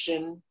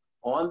position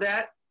on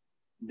that,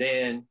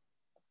 then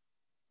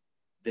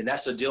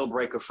that's a deal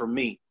breaker for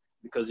me.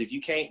 Because if you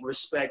can't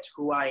respect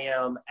who I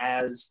am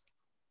as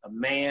a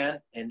man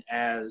and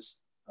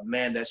as a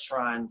man that's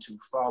trying to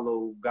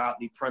follow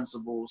godly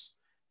principles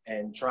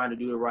and trying to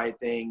do the right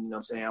thing, you know what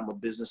I'm saying? I'm a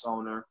business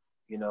owner,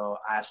 you know,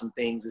 I have some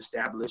things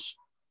established.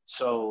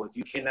 So if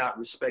you cannot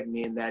respect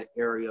me in that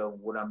area of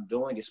what I'm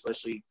doing,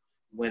 especially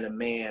when a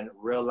man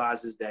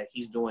realizes that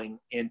he's doing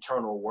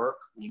internal work,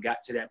 when you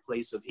got to that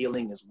place of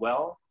healing as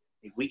well,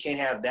 if we can't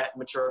have that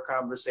mature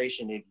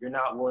conversation, if you're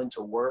not willing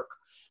to work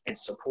and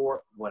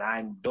support what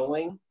I'm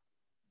doing,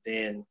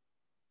 then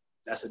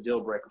that's a deal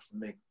breaker for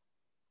me.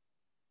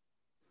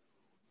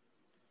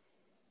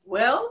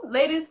 Well,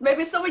 ladies,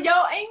 maybe some of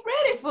y'all ain't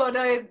ready for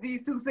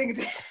these two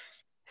singing.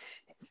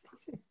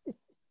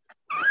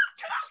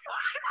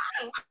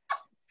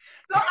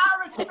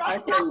 So I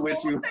can't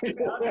with you.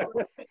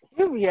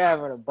 You be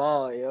having a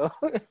ball, yo.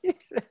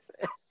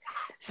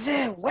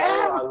 Said,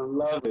 well, I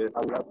love it.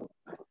 I love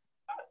it.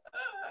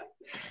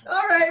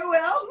 all right,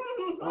 well.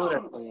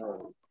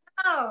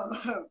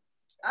 Oh,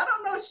 I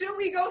don't know, should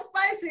we go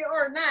spicy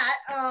or not?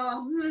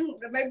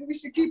 Maybe we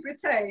should keep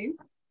it tame.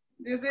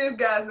 This is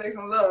God's Sex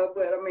and Love,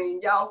 but I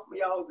mean, y'all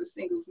as a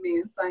singles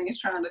men singing,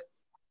 trying to.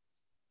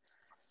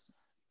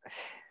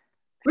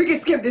 We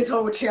can skip this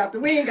whole chapter.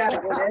 We ain't got to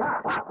go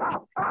there.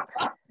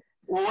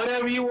 well,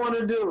 whatever you want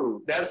to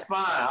do, that's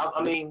fine.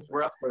 I mean,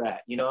 we're up for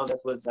that. You know,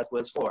 that's what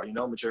it's for. You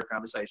know, mature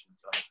conversation.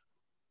 So.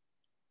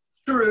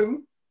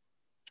 True.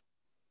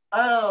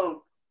 But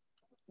y'all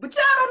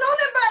don't know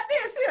nothing about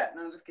this here.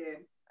 No, I'm just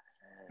kidding.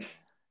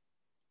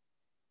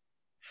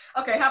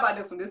 Okay, how about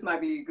this one? This might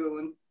be a good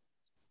one.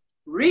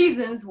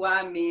 Reasons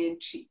why men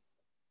cheat.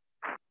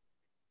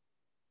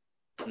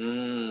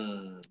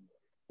 Yo,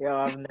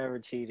 I've never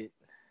cheated.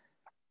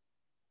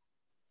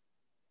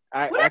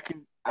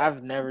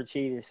 I've never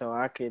cheated, so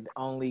I could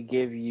only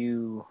give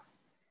you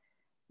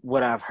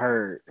what I've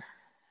heard.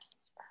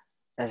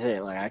 That's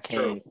it. Like I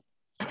can't.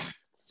 True.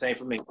 Same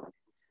for me.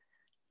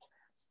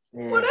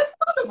 Yeah. Well, that's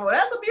wonderful.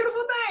 That's a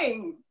beautiful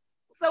thing.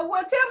 So, tell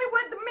me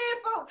what the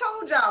men folk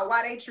told y'all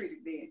why they treated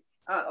then,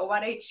 or why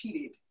they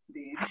cheated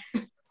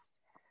then.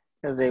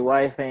 Because their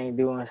wife ain't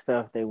doing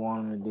stuff they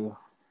want them to do.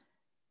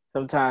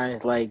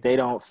 Sometimes, like, they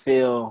don't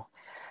feel,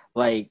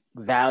 like,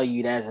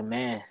 valued as a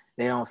man.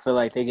 They don't feel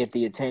like they get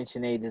the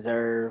attention they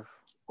deserve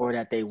or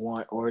that they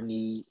want or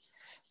need.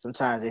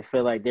 Sometimes they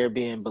feel like they're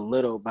being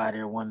belittled by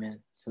their women.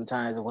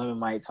 Sometimes the women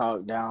might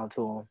talk down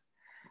to them.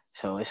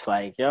 So it's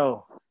like,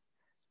 yo,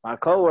 my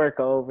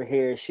coworker over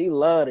here, she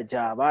love the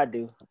job I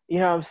do. You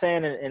know what I'm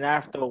saying? And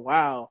after a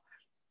while,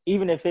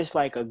 even if it's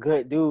like a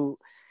good dude,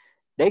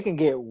 they can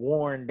get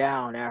worn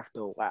down after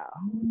a while.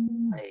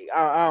 Like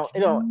I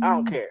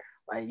don't care.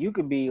 Like you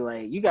could be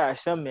like, you got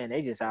some men,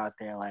 they just out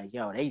there like,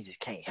 yo, they just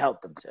can't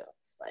help themselves.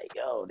 Like,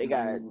 yo, they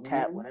gotta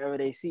tap whatever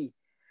they see.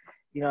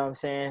 You know what I'm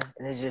saying?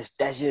 And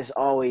that's just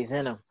always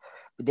in them.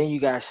 But then you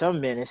got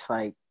some men, it's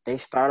like they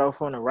start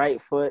off on the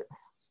right foot,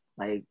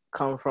 like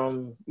come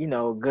from, you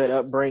know, good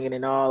upbringing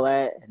and all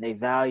that, and they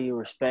value,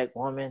 respect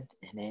women,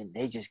 and then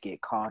they just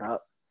get caught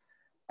up.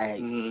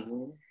 Like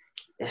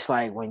it's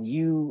like when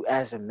you,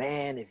 as a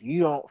man, if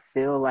you don't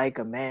feel like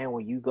a man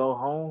when you go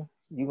home,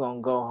 you're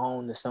gonna go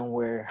home to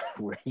somewhere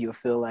where you'll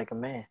feel like a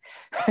man.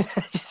 I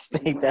just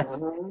think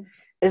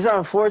it's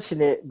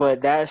unfortunate,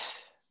 but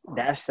that's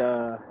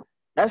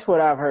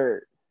what I've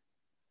heard.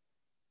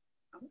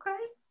 Okay.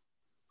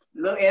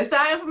 Little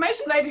inside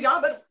information, ladies,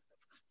 y'all, but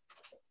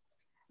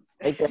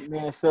make that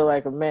man feel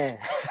like a man.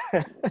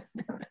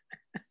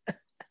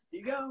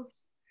 you go.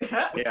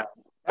 Yeah.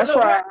 That's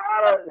why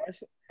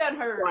That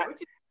heard.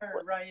 What you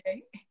heard,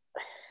 Ryan?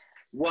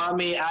 Well, I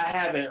mean, I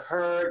haven't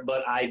heard,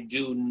 but I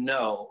do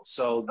know.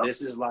 So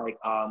this is like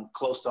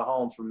close to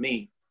home for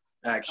me,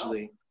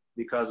 actually,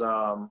 because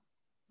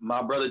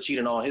my brother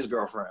cheated on his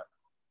girlfriend.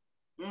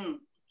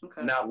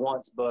 Okay. Not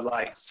once, but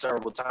like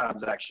several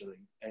times, actually.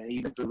 And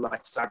even through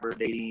like cyber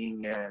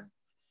dating and,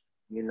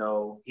 you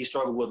know, he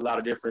struggled with a lot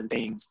of different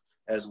things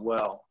as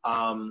well.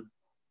 I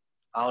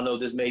don't know,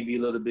 this may be a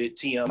little bit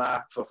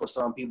TMI for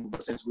some people,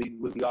 but since we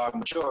are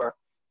mature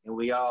and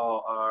we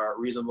all are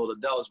reasonable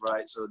adults,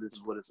 right? So this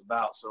is what it's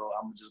about. So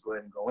I'm gonna just go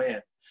ahead and go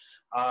in.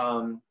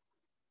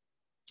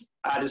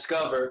 I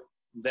discovered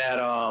that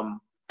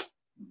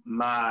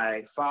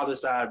my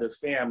father's side of the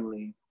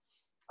family,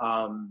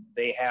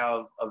 they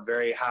have a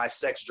very high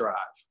sex drive,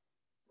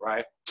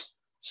 right?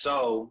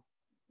 So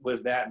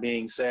with that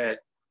being said,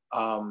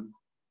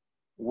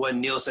 what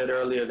Neil said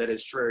earlier, that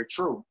is very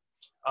true.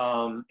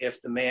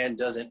 If the man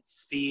doesn't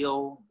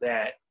feel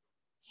that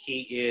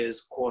he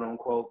is, quote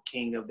unquote,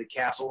 king of the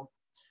castle,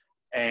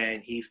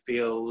 and he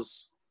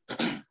feels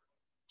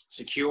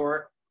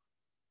secure,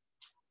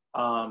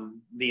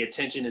 the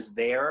attention is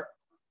there,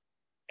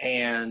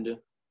 and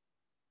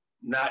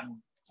not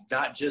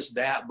just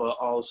that, but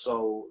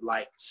also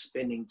like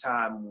spending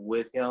time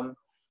with him.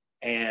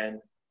 And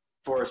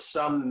for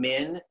some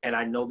men, and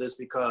I know this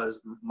because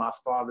my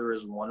father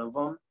is one of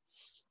them,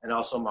 and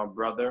also my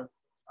brother,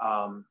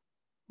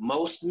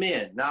 most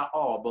men, not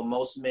all, but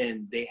most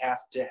men, they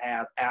have to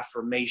have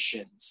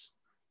affirmations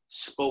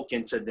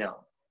spoken to them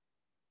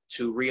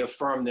to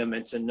reaffirm them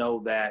and to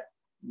know that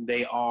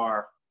they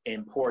are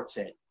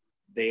important,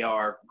 they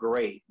are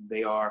great,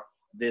 they are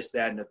this,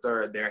 that, and the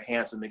third, they're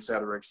handsome, et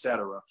cetera, et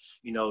cetera.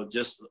 You know,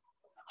 just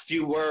a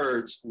few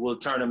words will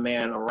turn a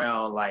man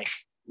around like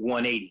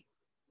 180,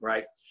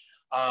 right?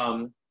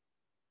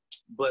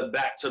 But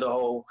back to the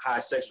whole high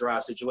sex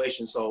drive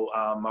situation. So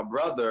my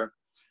brother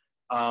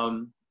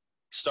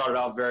started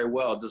off very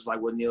well, just like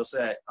what Neil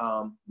said.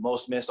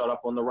 Most men start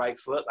off on the right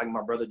foot, like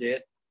my brother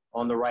did,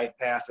 on the right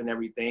path and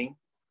everything.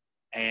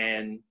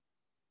 And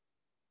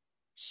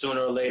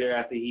sooner or later,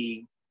 after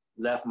he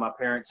left my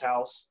parents'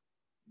 house,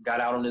 got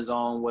out on his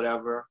own,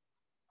 whatever,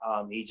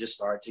 he just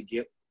started to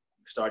get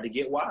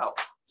wild.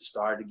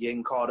 Started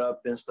getting caught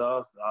up in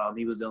stuff.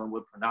 He was dealing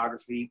with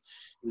pornography.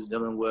 He was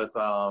dealing with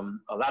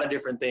a lot of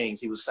different things.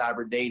 He was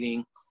cyber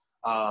dating.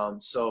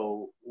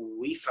 So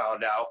we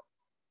found out.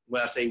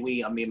 When I say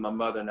we, I mean my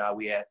mother and I.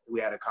 We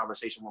had a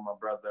conversation with my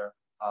brother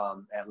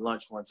at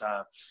lunch one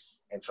time,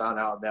 and found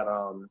out that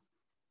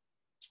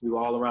we were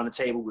all around the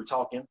table. We were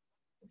talking,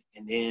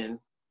 and then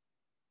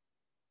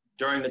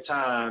during the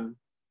time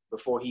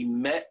before he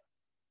met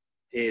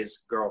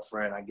his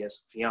girlfriend, I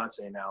guess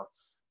fiance now,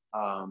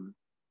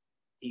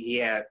 he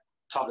had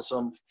talked to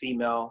some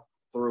female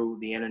through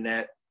the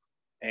internet,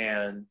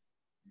 and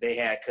they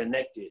had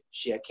connected.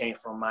 She had came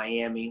from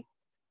Miami,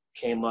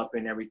 came up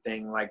and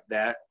everything like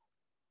that.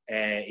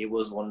 And it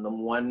was one of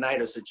them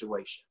one-nighter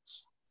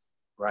situations,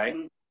 right?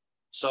 Mm-hmm.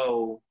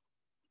 So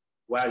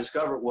what I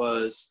discovered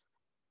was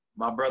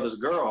my brother's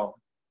girl,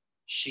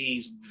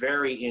 she's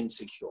very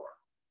insecure.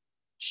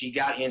 She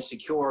got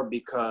insecure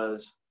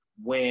because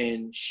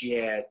when she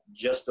had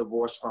just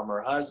divorced from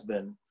her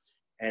husband,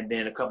 and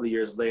then a couple of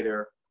years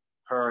later,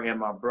 her and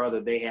my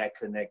brother, they had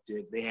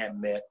connected, they had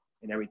met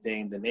and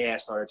everything, then they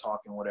had started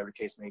talking, whatever the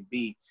case may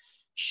be.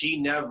 She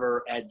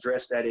never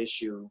addressed that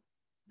issue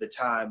the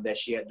time that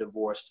she had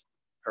divorced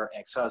her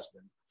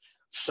ex-husband.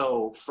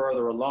 So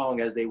further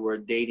along, as they were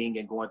dating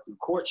and going through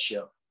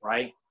courtship,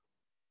 right,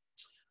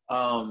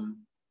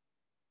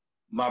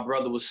 my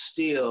brother was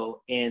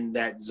still in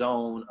that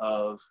zone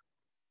of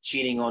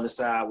cheating on the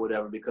side,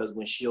 whatever, because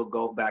when she'll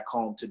go back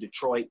home to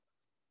Detroit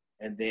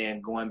and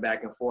then going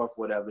back and forth,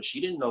 whatever, she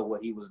didn't know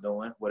what he was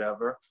doing,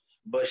 whatever,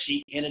 but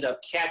she ended up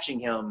catching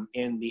him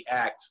in the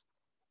act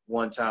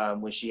one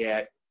time when she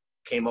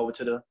came over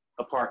to the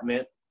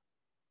apartment.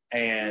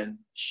 And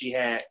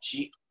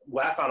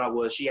what I found out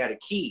was she had a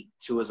key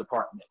to his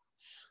apartment.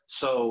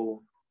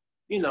 So,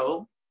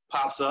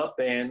 pops up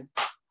and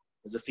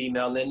there's a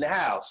female in the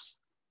house.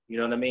 You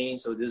know what I mean?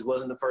 So this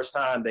wasn't the first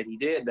time that he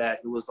did that.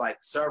 It was like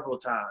several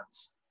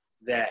times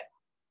that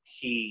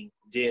he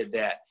did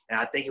that. And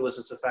I think it was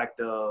just a fact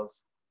of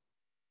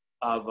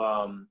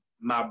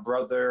my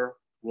brother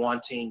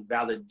wanting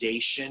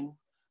validation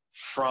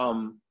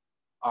from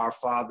our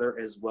father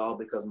as well,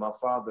 because my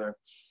father,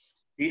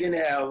 he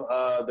didn't have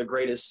the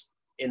greatest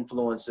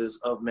influences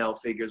of male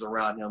figures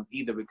around him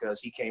either,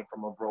 because he came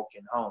from a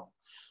broken home.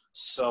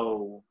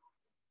 So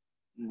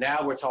now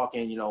we're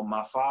talking,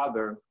 my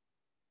father,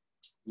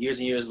 years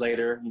and years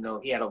later,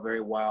 he had a very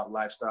wild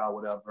lifestyle,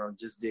 whatever,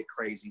 just did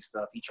crazy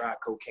stuff. He tried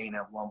cocaine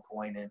at one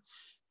point and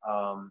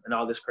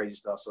all this crazy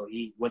stuff. So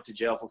he went to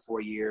jail for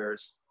 4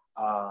 years.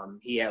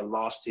 He had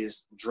lost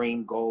his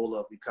dream goal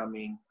of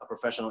becoming a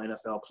professional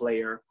NFL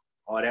player.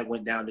 All that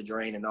went down the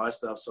drain and all that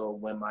stuff. So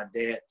when my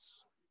dad,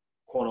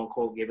 quote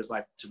unquote, gave his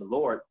life to the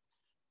Lord,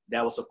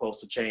 that was supposed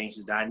to change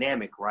the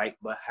dynamic, right?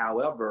 But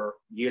however,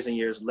 years and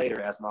years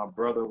later, as my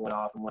brother went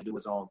off and wanted to do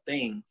his own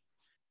thing,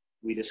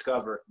 we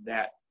discovered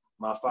that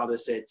my father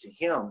said to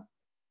him,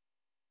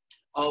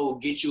 "Oh,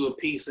 get you a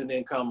piece and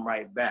then come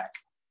right back."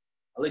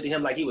 I looked at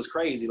him like he was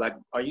crazy. Like,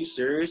 are you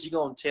serious? You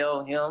gonna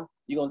tell him?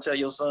 You gonna tell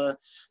your son?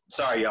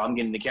 Sorry, y'all, I'm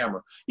getting the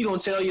camera. You gonna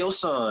tell your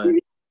son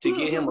to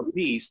get him a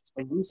piece,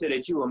 and you said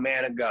that you a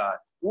man of God?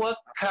 What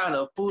kind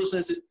of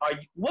foolishness are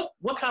you?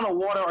 What kind of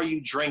water are you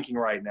drinking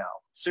right now?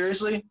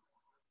 Seriously?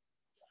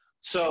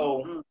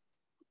 So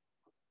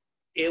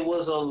it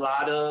was a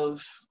lot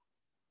of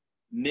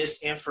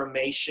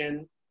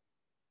misinformation.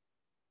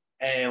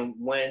 And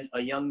when a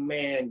young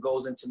man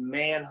goes into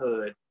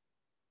manhood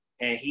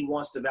and he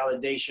wants the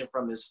validation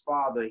from his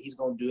father, he's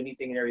going to do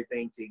anything and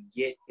everything to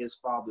get his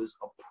father's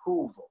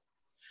approval.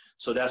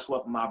 So that's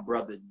what my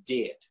brother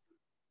did.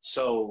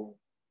 So,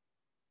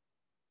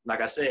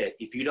 like I said,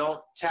 if you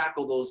don't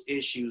tackle those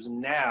issues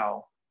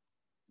now,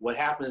 what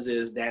happens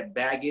is that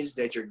baggage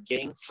that you're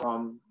getting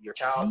from your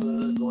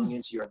childhood going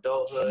into your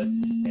adulthood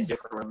and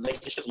different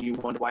relationships, and you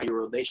wonder why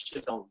your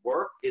relationships don't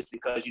work, is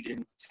because you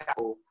didn't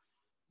tackle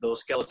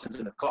those skeletons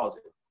in the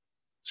closet.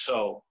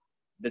 So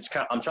that's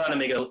kind of, I'm trying to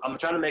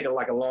make it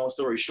like a long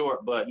story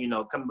short, but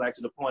coming back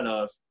to the point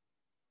of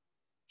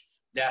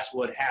that's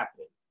what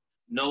happened.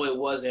 No, it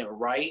wasn't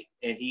right,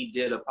 and he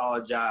did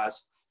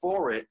apologize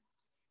for it,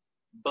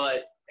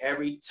 but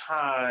every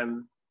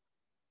time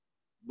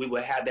we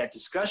would have that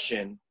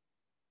discussion,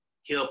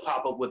 he'll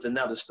pop up with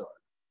another story.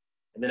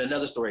 And then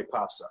another story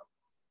pops up.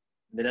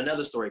 And then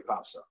another story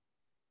pops up.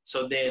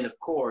 So then, of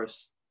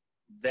course,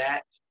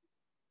 that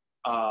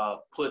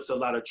puts a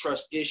lot of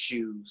trust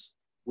issues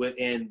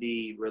within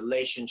the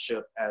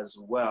relationship as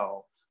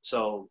well.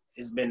 So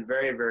it's been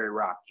very, very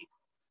rocky.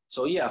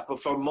 So yeah,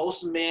 for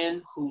most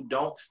men who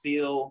don't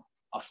feel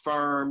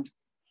affirmed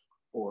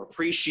or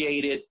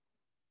appreciated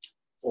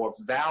or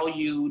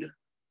valued,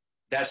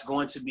 that's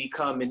going to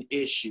become an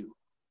issue.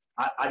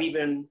 I've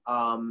even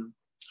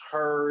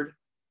heard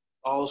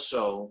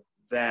also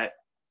that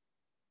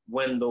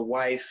when the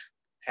wife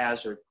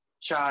has her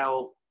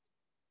child,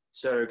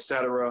 et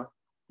cetera,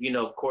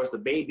 of course, the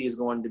baby is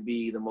going to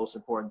be the most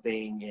important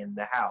thing in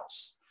the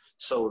house.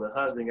 So the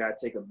husband got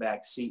to take a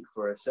back seat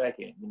for a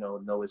second,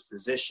 know his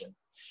position.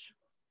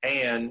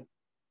 And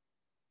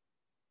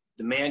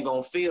the man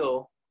going to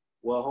feel,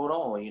 well, hold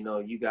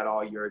on, you got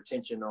all your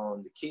attention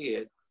on the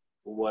kid,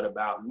 but what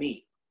about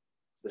me?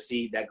 But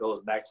see, that goes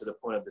back to the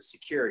point of the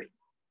security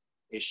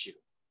issue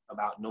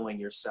about knowing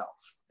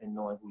yourself and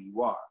knowing who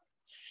you are.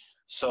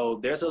 So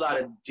there's a lot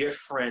of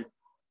different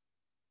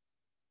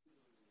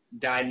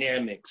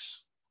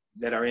dynamics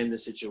that are in the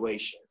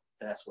situation.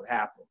 And that's what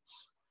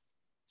happens.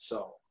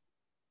 So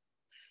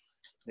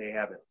they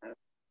have it.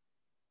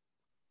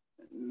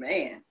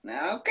 Man,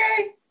 now,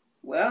 okay.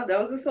 Well,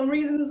 those are some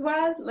reasons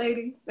why,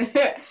 ladies.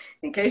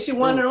 In case you're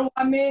wondering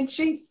why men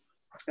cheat,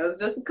 there's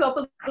just a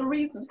couple of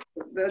reasons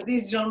that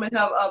these gentlemen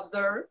have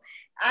observed.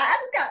 I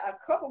just got a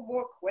couple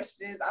more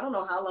questions. I don't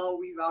know how long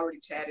we've already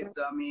chatted,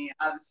 so I mean,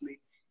 obviously,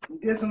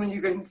 this one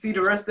you can see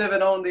the rest of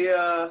it on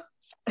the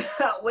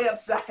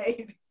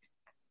website.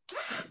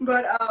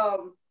 But I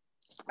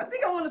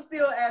think I want to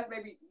still ask,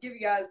 maybe give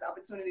you guys the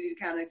opportunity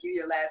to kind of give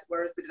your last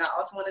words, but then I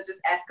also want to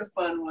just ask a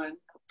fun one.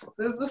 So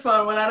this is a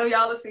fun one. I know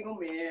y'all are single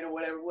men or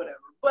whatever,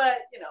 but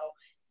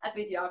I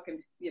think y'all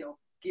can,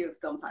 give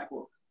some type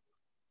of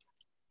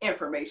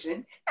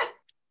information.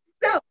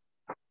 So,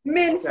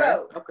 men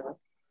folk. Okay.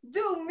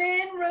 Do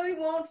men really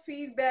want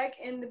feedback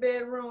in the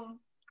bedroom?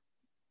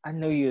 I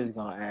knew you was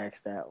gonna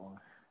ask that one.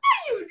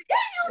 You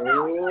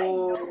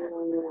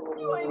know.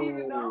 You ain't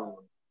even know.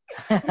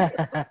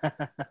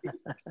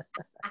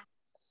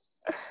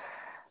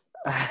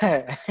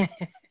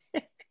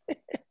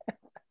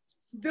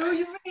 Do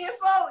you men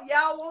folk?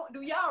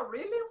 Do y'all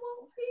really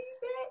want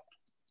feedback?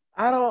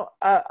 I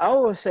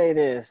will say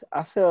this.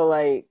 I feel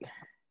like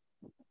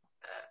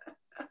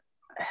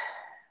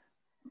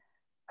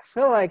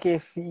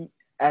if you,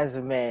 as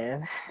a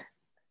man,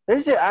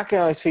 I can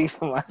only speak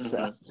for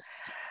myself.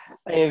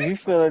 Mm-hmm. If you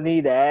feel a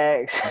need to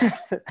ask,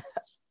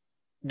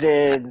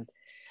 then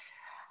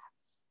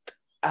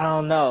I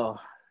don't know.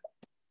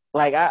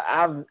 Like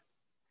I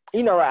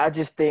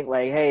just think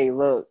like, hey,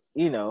 look,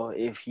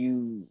 if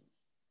you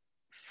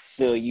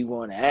feel you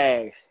want to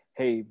ask,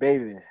 hey,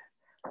 baby,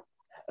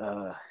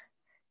 how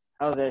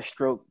was that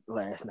stroke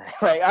last night?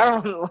 Like, I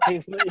don't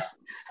like.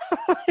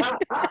 I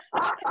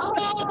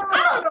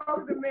don't know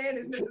if the man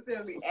is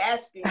necessarily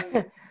asking.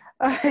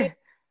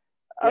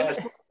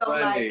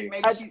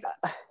 Maybe she's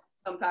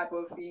some type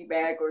of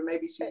feedback, or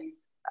maybe she's.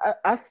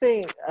 I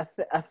think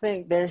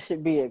there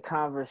should be a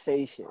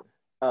conversation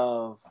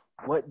of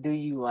what do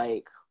you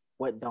like,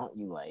 what don't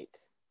you like,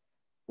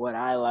 what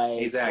I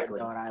like, exactly, what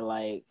don't I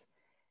like,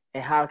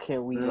 and how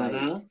can we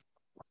like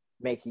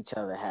make each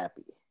other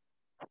happy.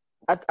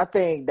 I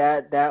think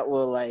that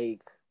will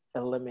like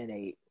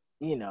eliminate,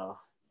 cheating down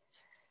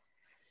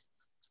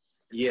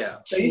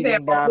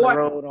the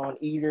road on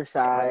either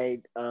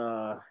side.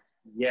 Like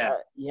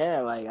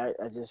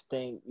I just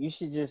think you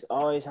should just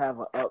always have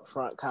an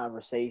upfront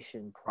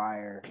conversation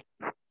prior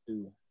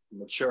to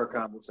mature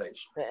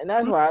conversation. And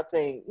that's why I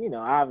think,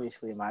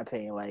 obviously in my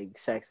opinion, like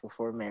sex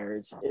before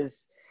marriage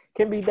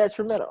can be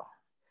detrimental.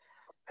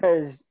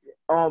 Because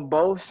on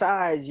both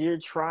sides you're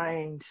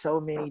trying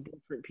so many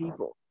different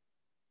people.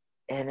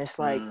 And it's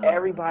like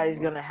everybody's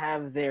gonna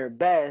have their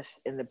best,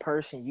 and the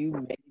person you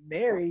may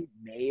marry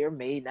may or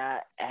may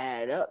not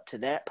add up to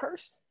that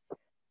person.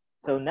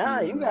 So now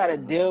you got to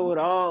deal with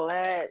all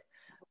that.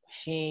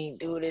 She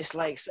ain't do this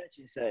like such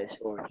and such,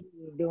 or she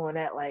ain't doing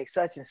that like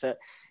such and such,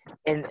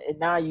 and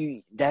now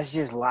that's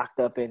just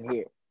locked up in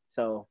here.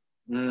 So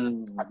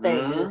I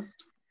think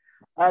just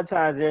a lot of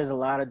times there's a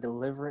lot of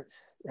deliverance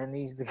that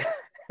needs to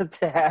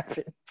to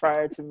happen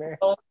prior to marriage.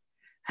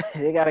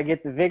 They gotta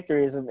get the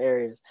victory in some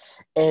areas,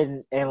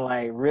 and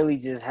like really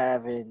just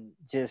having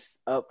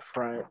just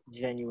upfront,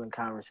 genuine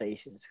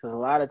conversations. Because a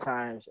lot of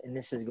times, and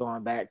this is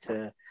going back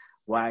to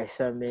why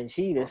some men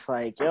cheat. It's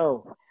like,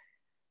 yo,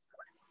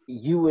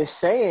 you was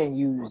saying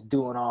you was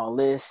doing all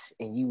this,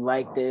 and you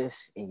like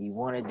this, and you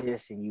wanted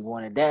this, and you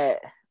wanted that,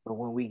 but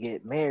when we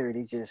get married,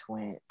 it just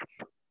went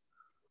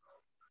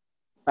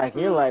like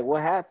you're like,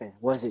 what happened?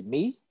 Was it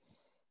me?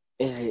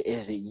 Is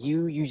it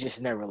you? You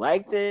just never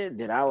liked it?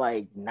 Did I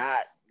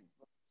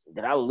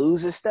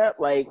lose a step?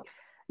 Like,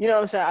 you know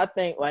what I'm saying? I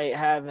think like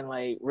having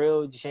like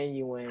real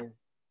genuine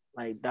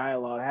like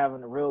dialogue,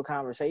 having a real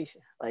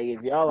conversation. Like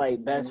if y'all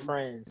like best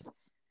friends,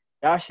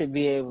 y'all should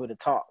be able to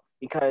talk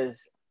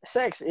because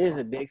sex is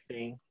a big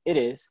thing. It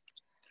is,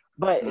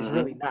 but it's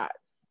really not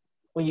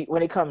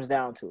when it comes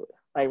down to it.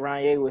 Like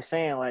Ranye was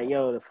saying, like,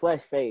 yo, the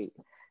flesh fade.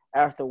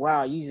 After a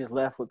while, you just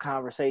left with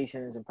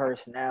conversations and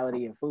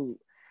personality and food.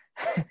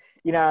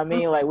 You know what I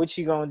mean? Like, what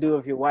you gonna do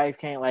if your wife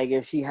can't, like,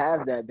 if she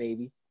has that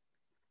baby,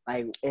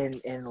 like,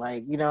 and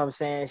like, you know what I'm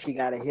saying? She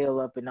got to heal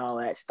up and all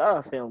that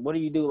stuff. And what do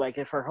you do, like,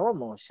 if her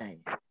hormones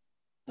change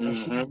and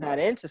she's not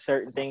into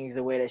certain things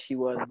the way that she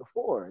was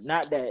before?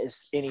 Not that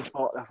it's any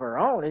fault of her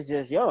own. It's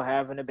just, yo,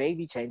 having a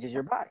baby changes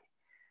your body.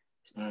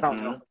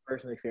 Talking off of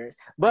personal experience,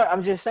 but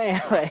I'm just saying,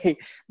 like,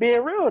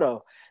 being real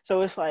though.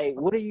 So it's like,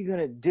 what are you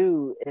gonna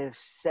do if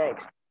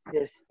sex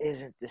just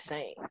isn't the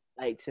same?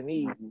 Like to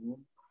me,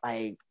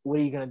 like, what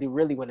are you gonna do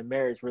really when the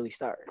marriage really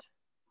starts?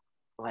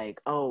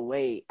 Like, oh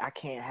wait, I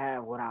can't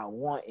have what I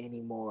want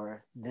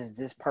anymore. Does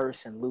this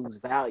person lose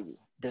value?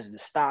 Does the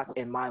stock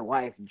in my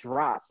wife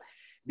drop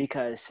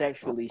because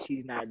sexually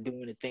she's not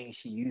doing the things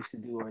she used to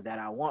do or that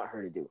I want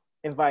her to do,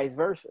 and vice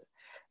versa?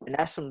 And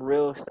that's some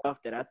real stuff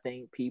that I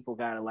think people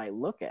gotta like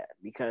look at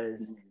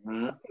because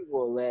people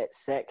will let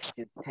sex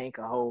just tank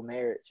a whole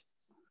marriage,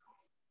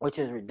 which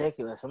is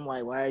ridiculous. I'm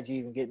like, why did you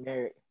even get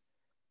married?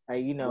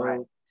 Like, you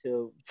know,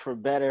 for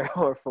better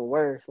or for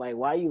worse. Like,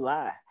 why you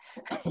lie?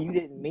 You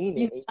didn't mean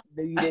it.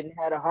 You didn't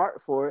have a heart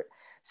for it.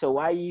 So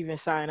why you even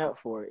sign up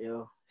for it,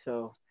 yo?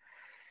 So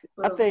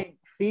I think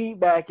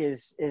feedback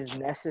is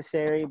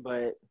necessary,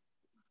 but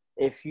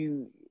if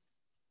you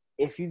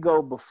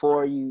go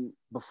before you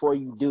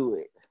do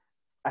it,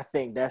 I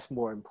think that's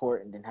more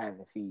important than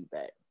having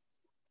feedback.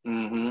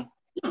 I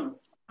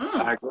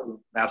agree.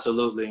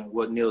 Absolutely.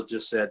 What Neil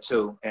just said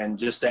too. And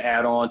just to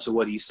add on to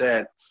what he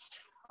said,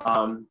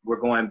 we're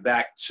going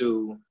back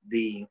to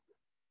the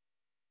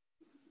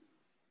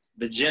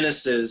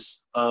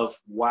genesis of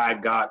why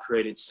God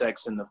created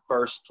sex in the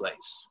first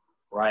place,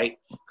 right?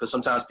 Because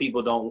sometimes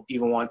people don't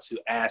even want to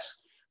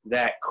ask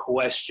that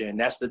question.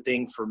 That's the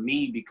thing for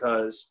me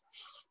because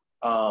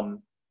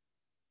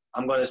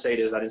I'm going to say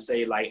this. I didn't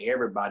say it like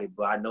everybody,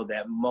 but I know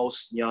that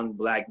most young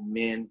Black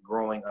men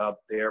growing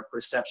up, their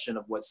perception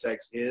of what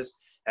sex is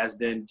has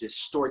been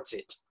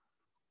distorted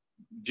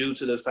due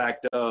to the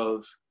fact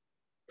of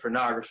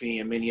pornography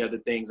and many other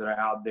things that are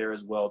out there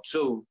as well,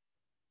 too.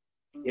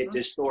 It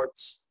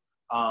distorts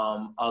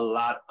a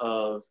lot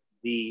of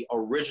the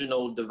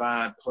original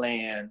divine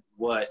plan,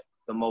 what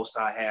the Most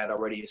High had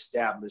already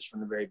established from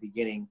the very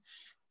beginning,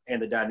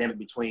 and the dynamic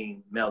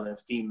between male and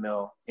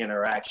female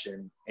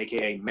interaction,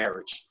 aka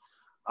marriage.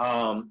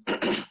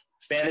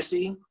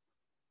 Fantasy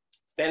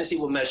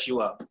will mess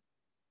you up.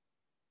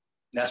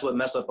 That's what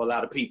messed up a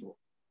lot of people.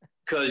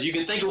 Because you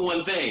can think of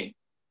one thing,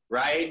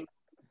 right?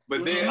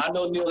 But then I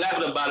know Neil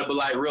laughing about it, but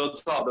like real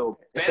talk though,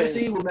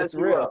 fantasy will mess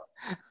you up.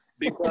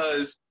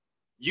 Because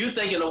you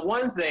thinking of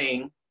one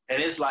thing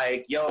and it's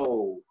like,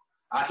 yo,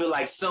 I feel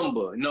like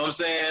Simba. You know what I'm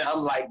saying?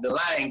 I'm like the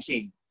Lion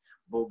King.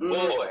 But boy,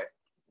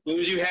 as soon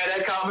as you had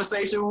that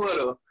conversation with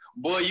her,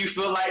 boy, you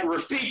feel like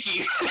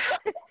Rafiki.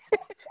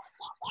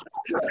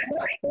 You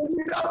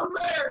know what I'm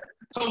saying?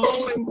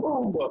 Timon and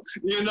Pumbaa,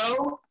 you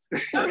know?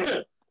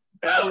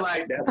 And I'm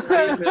like, that's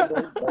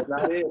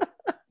not it.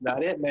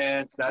 Not it,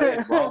 man. It's not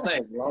it. Wrong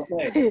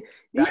thing.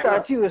 You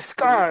thought you was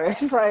Scar.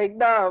 It's like,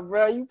 nah,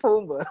 bro, you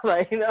Pumbaa.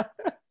 Like, you know?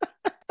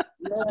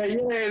 Yeah,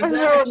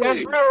 exactly.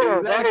 That's real.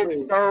 Exactly. That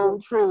is so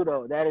true,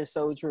 though. That is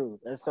so true.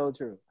 That's so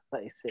true.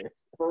 Like,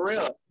 seriously. For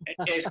real.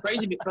 And it's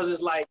crazy because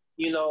it's like,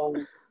 you know,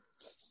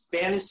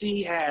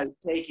 fantasy has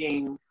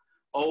taken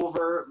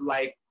over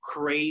like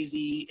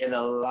crazy in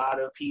a lot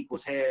of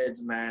people's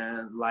heads,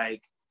 man.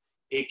 Like,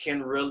 it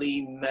can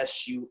really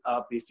mess you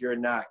up if you're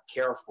not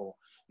careful.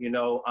 You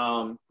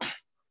know,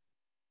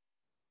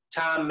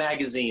 Time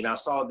Magazine, I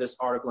saw this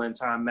article in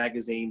Time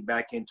Magazine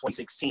back in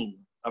 2016.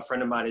 A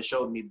friend of mine had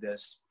showed me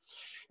this.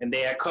 And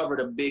they had covered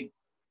a big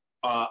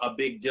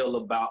deal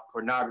about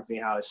pornography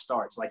and how it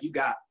starts. Like, you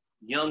got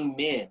young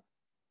men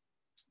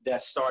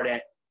that start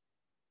at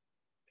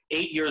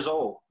 8 years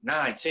old,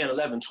 9, 10,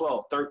 11,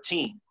 12,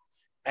 13.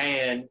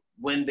 And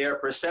when their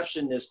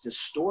perception is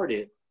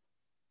distorted,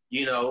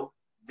 you know,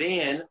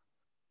 then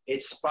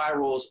it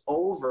spirals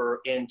over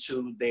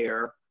into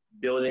their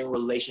building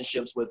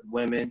relationships with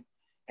women.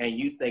 And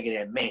you thinking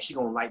that, man, she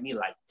gonna like me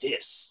like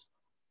this.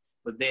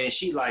 But then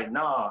she like,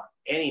 nah,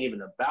 it ain't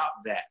even about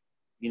that.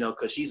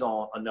 because she's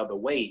on another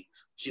wave.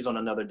 She's on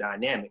another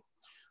dynamic.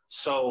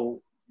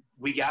 So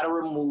we got to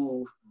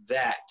remove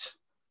that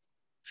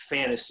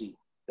fantasy,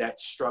 that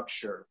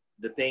structure.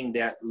 The thing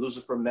that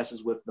Lucifer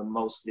messes with the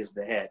most is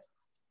the head.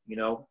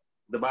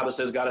 The Bible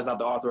says God is not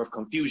the author of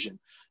confusion.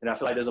 And I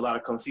feel like there's a lot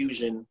of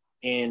confusion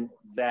in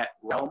that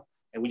realm.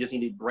 And we just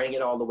need to bring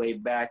it all the way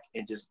back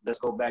and just let's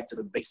go back to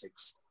the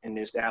basics and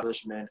the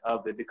establishment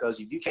of it. Because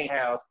if you can't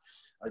have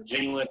a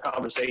genuine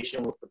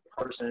conversation with the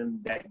person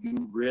that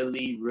you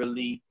really,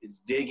 really is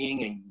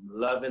digging and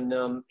loving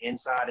them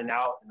inside and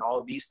out and all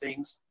of these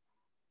things,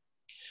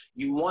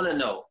 you want to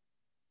know,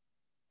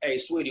 hey,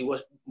 sweetie,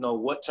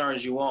 what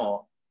turns you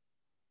on?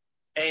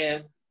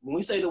 And when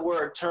we say the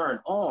word turn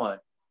on,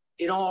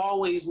 it don't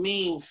always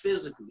mean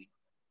physically.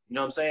 You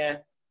know what I'm saying?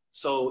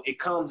 So it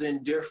comes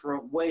in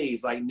different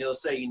ways. Like Neil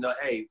say,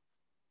 hey,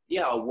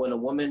 yeah, when a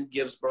woman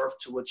gives birth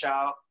to a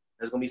child,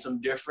 there's going to be some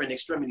different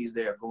extremities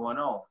there going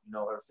on.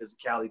 Her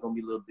physicality going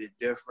to be a little bit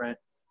different.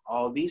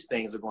 All these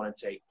things are going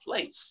to take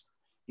place.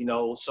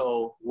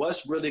 So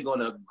what's really going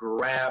to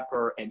grab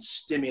her and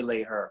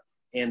stimulate her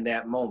in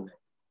that moment?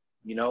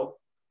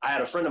 I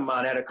had a friend of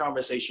mine I had a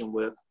conversation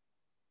with,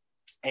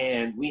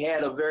 and we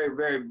had a very,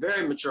 very,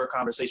 very mature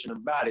conversation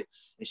about it.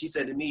 And she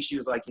said to me, she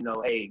was like,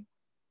 hey,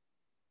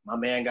 my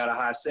man got a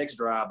high sex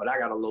drive, but I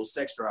got a low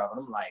sex drive. And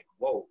I'm like,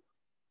 whoa,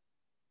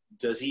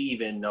 does he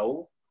even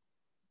know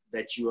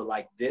that you are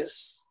like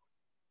this?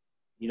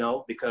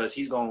 Because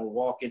he's going to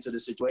walk into the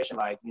situation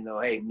like,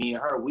 hey, me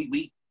and her,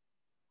 we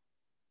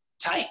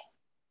tight.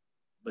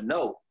 But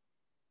no,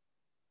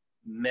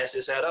 mess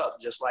his head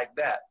up just like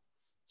that.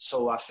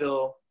 So I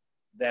feel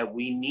that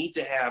we need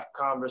to have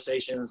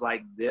conversations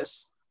like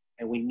this,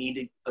 and we need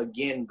to,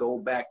 again, go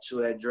back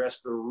to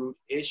address the root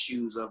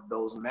issues of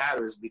those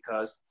matters,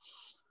 because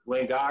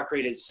when God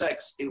created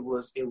sex, it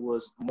was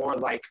more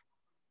like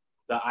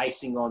the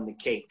icing on the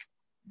cake.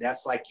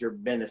 That's like your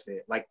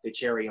benefit, like the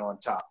cherry on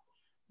top.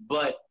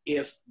 But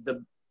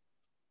I'm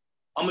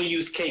going to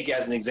use cake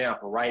as an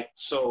example, right?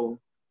 So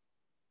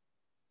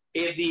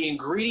if the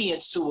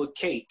ingredients to a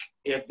cake,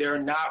 if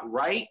they're not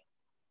right,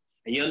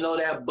 and you'll know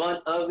that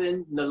bundt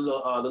oven, the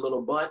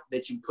little bundt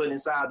that you put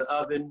inside the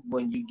oven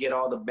when you get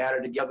all the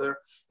batter together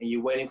and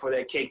you're waiting for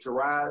that cake to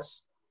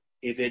rise,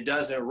 if it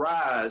doesn't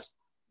rise,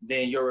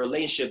 then your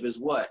relationship is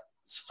what?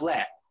 It's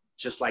flat,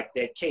 just like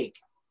that cake.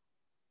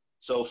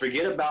 So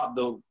forget about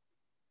the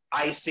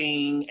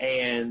icing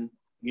and,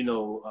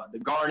 the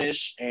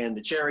garnish and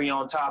the cherry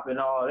on top and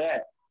all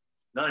that.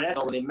 None of that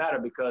don't really matter,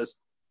 because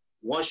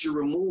once you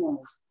remove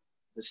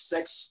the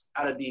sex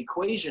out of the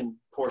equation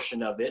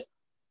portion of it,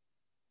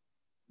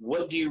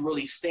 what do you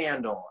really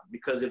stand on?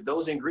 Because if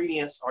those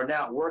ingredients are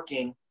not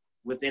working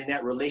within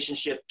that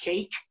relationship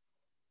cake,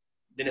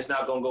 then it's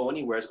not going to go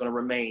anywhere. It's going to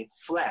remain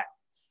flat.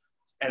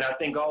 And I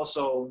think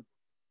also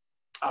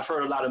I've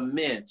heard a lot of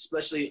men,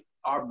 especially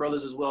our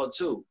brothers as well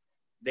too,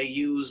 they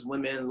use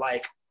women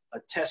like a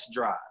test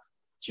drive.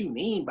 What you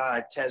mean by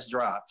a test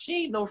drive?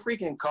 She ain't no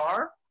freaking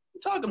car. What you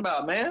talking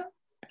about, man?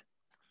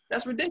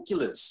 That's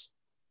ridiculous.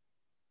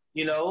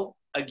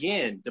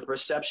 Again, the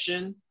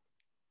perception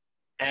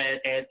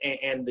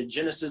and the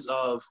genesis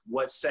of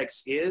what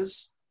sex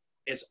is,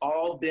 it's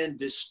all been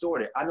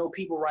distorted. I know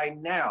people right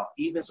now,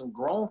 even some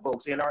grown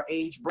folks in our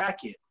age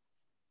bracket,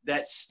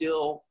 that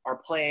still are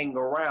playing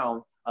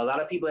around. A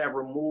lot of people have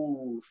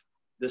removed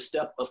the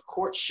step of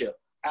courtship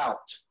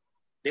out.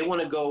 They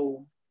want to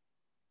go,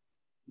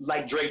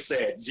 like Drake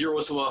said,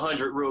 0 to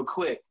 100 real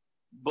quick.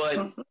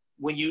 But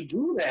when you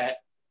do that,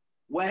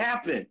 what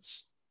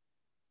happens?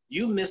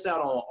 You miss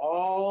out on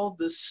all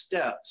the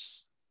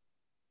steps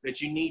that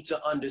you need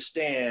to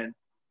understand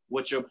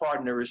what your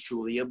partner is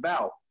truly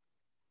about.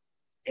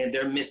 And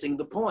they're missing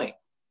the point.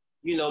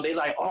 They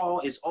like, oh,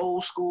 it's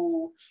old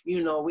school. We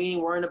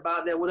ain't worrying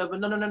about that, whatever.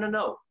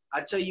 No.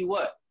 I tell you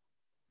what,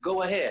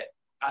 go ahead.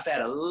 I've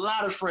had a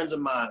lot of friends of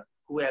mine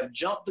who have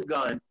jumped the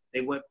gun.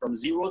 They went from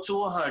 0 to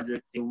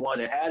 100. They want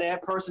to have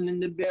that person in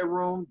the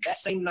bedroom that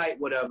same night,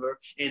 whatever.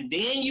 And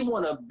then you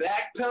want to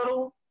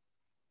backpedal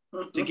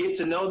to get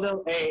to know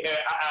them. Hey,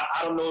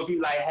 I don't know if you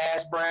like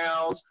hash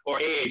browns or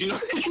eggs.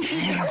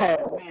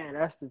 Man,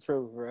 that's the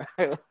truth, bro.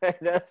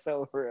 That's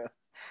so real.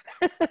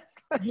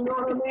 You know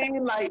what I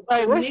mean? Like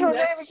what's your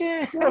name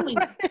again?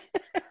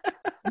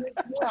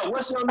 Yeah,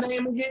 what's your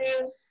name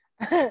again?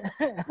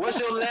 What's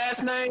your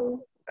last name?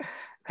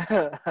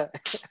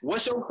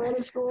 What's your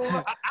credit score?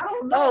 I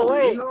don't know. Oh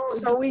wait,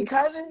 so we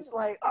cousins?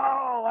 Like,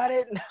 oh, I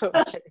didn't know.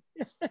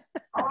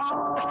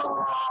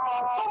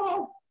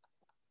 Oh,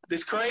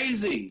 it's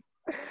crazy.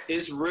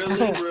 It's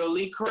really,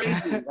 really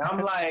crazy.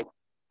 I'm like,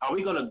 are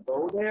we gonna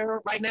go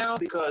there right now?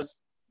 Because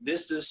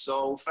this is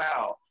so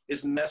foul.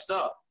 It's messed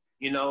up.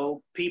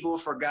 People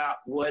forgot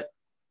what,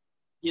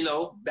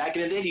 back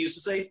in the day, they used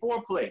to say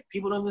foreplay.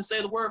 People don't even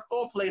say the word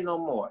foreplay no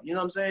more. You know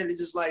what I'm saying?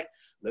 It's just like,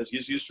 let's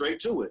just get straight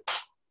to it.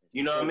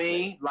 You know what I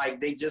mean? Like,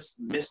 they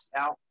just missed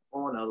out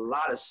on a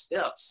lot of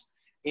steps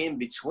in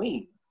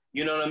between.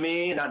 You know what I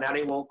mean? Now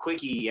they want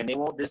quickie and they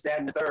want this, that,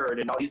 and the third,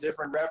 and all these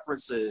different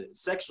references,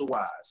 sexual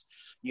wise.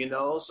 You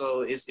know,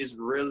 so it's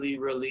really,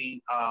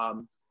 really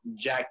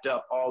jacked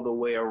up all the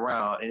way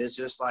around. And it's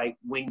just like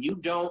when you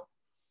don't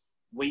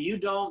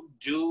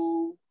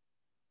do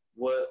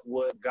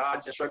what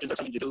God's instructions are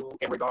telling you to do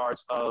in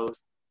regards of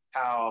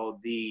how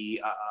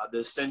the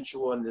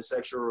sensual and the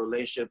sexual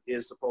relationship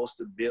is supposed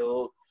to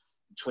build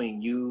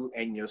between you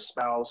and your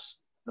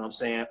spouse, you know what I'm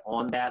saying,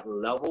 on that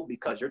level,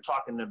 because you're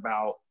talking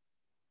about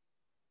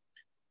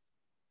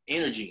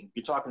energy.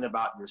 You're talking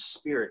about your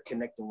spirit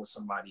connecting with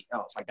somebody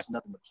else. Like, that's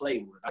nothing to play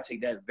with. I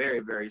take that very,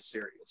 very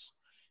serious.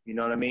 You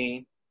know what I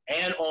mean?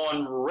 And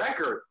on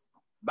record,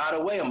 by the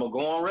way, I'm going to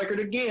go on record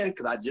again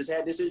because I just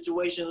had this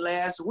situation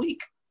last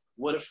week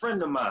with a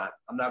friend of mine.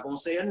 I'm not going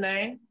to say her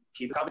name.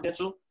 Keep it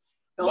confidential.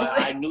 But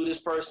I knew this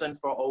person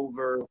for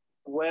over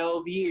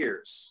 12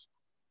 years.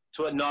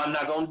 No, I'm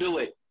not going to do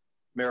it.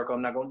 Miracle,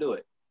 I'm not going to do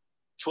it.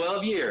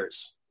 12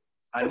 years,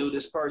 I knew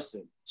this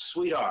person.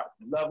 Sweetheart,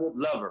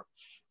 lover.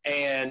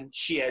 And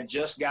she had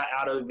just got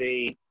out of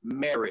a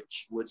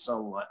marriage with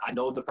someone. I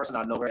know the person.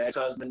 I know her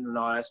ex-husband and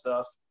all that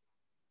stuff.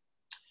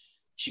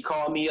 She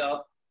called me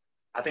up.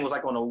 I think it was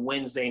like on a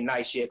Wednesday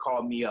night. She had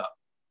called me up.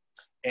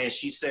 And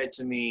she said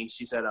to me,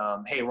 she said,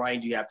 hey,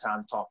 Ryan, do you have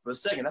time to talk for a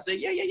second? I said,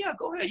 yeah,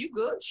 go ahead. You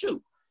good?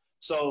 Shoot.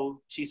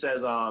 So she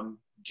says,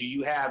 do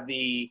you have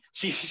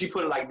she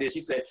put it like this.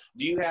 She said,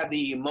 do you have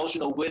the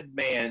emotional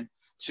withstand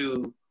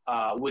to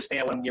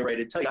withstand what I'm getting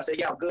ready to tell you? I said,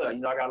 yeah, I'm good.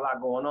 You know, I got a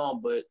lot going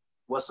on, but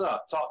what's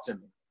up? Talk to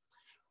me.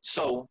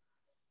 So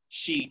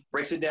she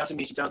breaks it down to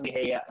me. She tells me,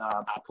 hey,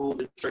 I pulled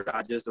the trigger.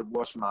 I just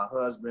divorced from my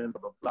husband,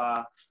 blah, blah,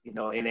 blah. You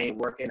know, it ain't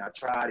working. I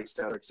tried, et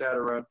cetera, et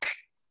cetera.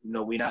 You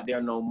know, we're not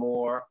there no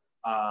more.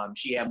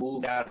 She had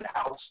moved out of the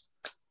house,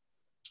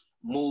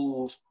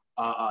 moved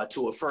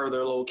to a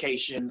further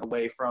location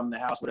away from the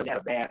house, but they had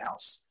a bad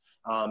house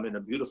in a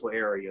beautiful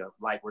area.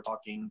 Like, we're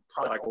talking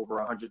probably like over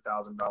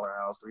 $100,000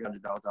 house,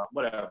 $300,000,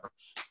 whatever.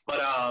 But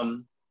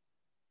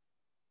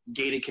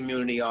gated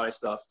community, all that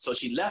stuff. So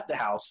she left the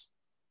house,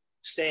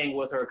 staying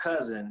with her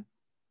cousin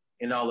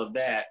and all of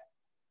that.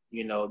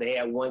 You know, they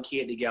had one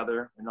kid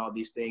together and all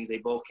these things. They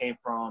both came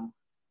from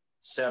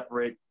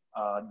separate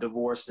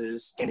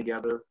divorces, came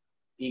together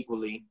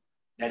equally.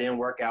 That didn't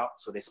work out,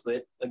 so they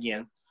split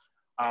again.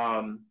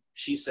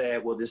 She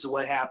said, well, this is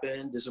what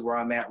happened. This is where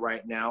I'm at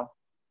right now.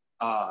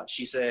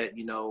 She said,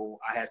 you know,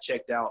 I have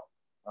checked out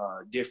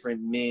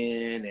different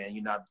men, and,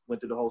 you know, I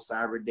went through the whole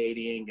cyber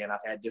dating, and I've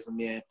had different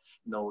men,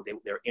 you know,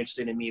 they're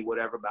interested in me,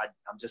 whatever, but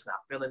I'm just not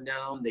feeling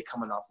them. They're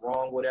coming off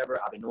wrong, whatever.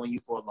 I've been knowing you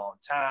for a long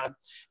time.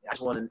 I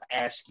just wanted to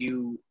ask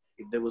you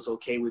if it was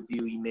okay with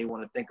you. You may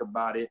want to think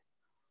about it.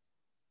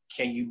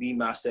 Can you be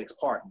my sex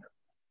partner?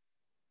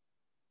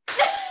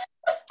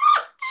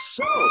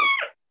 So,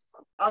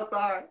 I'm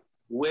sorry.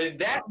 With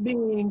that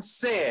being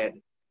said,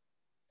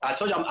 I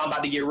told you I'm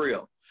about to get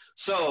real.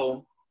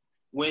 So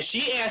when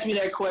she asked me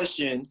that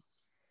question,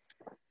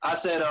 I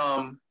said,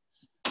 I'm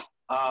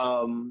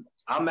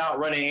out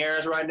running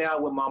errands right now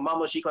with my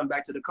mama. She coming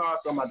back to the car,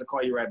 so I'm about to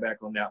call you right back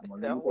on that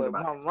one. That was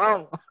my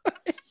mama.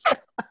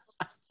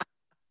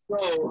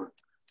 So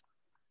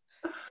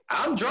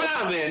I'm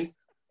driving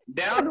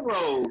down the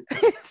road,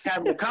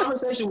 having a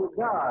conversation with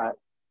God.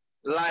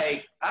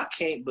 Like, I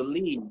can't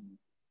believe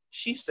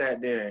she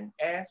sat there and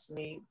asked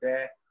me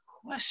that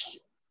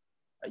question.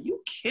 Are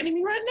you kidding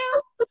me right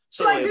now?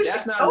 So like, if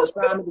that's not an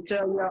assignment to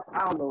tell you,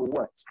 I don't know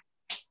what.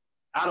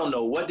 I don't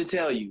know what to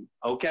tell you,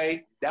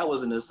 okay? That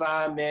was an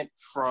assignment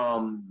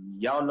from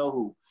y'all know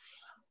who.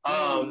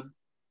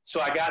 So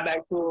I got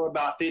back to her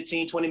about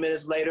 15, 20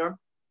 minutes later,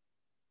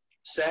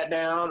 sat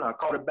down, I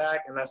called her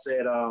back, and I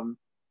said,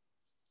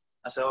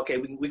 okay,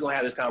 we're going to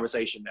have this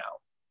conversation now.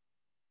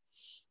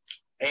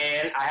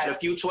 And I had a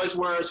few choice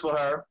words for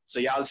her.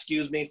 So y'all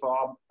excuse me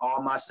for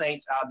all my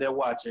saints out there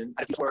watching.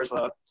 I had a few words for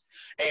her.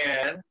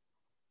 And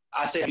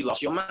I said, have you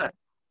lost your mind?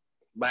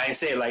 But I ain't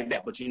say it like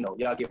that, but you know,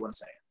 y'all get what I'm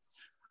saying.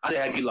 I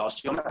said, have you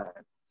lost your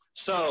mind?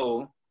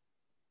 So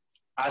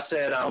I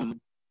said,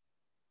 I'm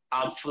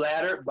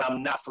flattered, but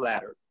I'm not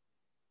flattered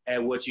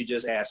at what you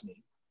just asked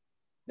me.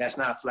 That's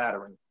not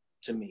flattering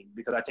to me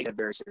because I take it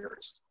very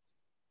serious.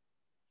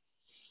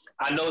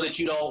 I know that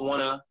you don't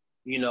want to,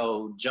 you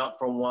know, jump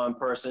from one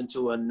person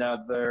to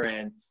another,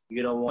 and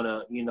you don't want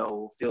to, you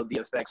know, feel the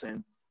effects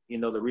and, you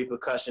know, the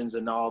repercussions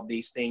and all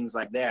these things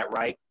like that,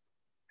 right?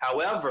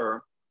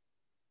 However,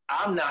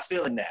 I'm not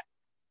feeling that,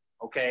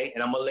 okay?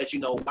 And I'm going to let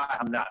you know why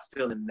I'm not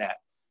feeling that.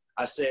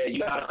 I said, you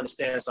got to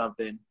understand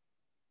something.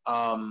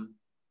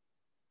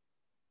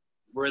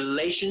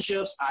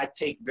 Relationships, I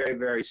take very,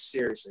 very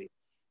seriously.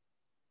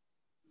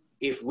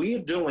 If we're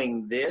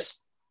doing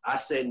this, I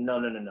said,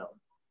 no.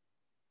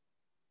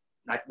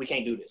 Like, we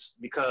can't do this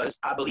because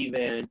I believe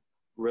in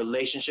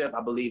relationship.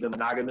 I believe in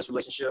monogamous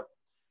relationship.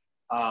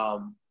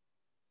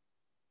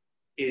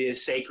 It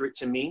is sacred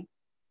to me.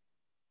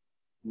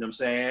 You know what I'm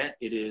saying?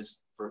 It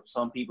is, for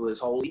some people, it's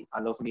holy. I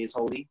know for me it's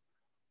holy.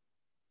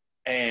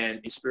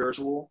 And it's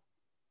spiritual.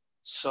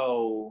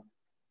 So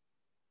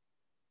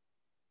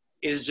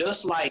it's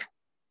just like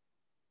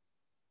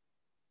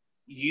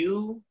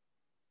you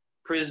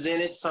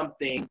presented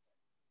something,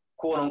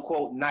 quote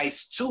unquote,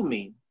 nice to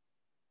me.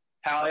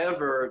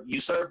 However, you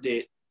served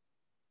it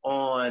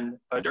on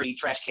a dirty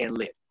trash can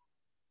lid.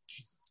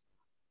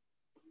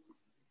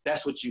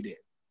 That's what you did.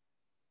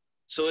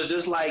 So it's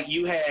just like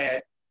you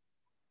had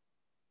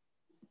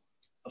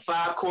a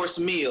 5-course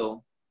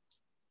meal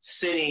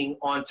sitting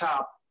on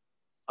top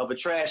of a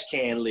trash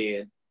can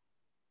lid,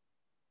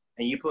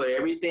 and you put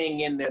everything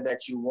in there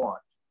that you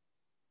want.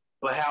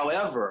 But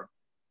however,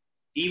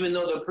 even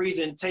though the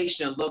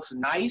presentation looks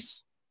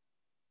nice,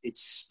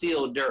 it's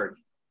still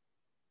dirty.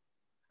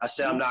 I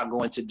said, I'm not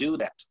going to do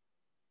that.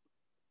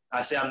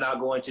 I said, I'm not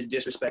going to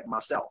disrespect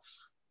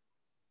myself.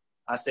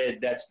 I said,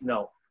 that's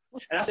no.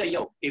 And I said,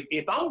 yo,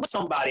 if I'm with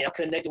somebody, I'm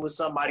connected with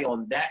somebody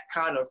on that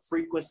kind of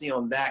frequency,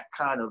 on that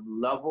kind of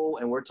level,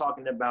 and we're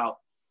talking about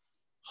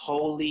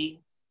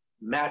holy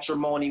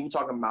matrimony, we're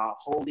talking about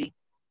holy,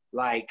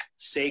 like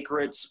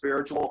sacred,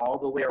 spiritual, all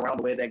the way around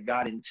the way that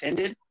God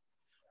intended.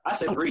 I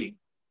said, I'm greedy.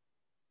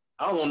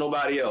 I don't want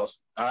nobody else,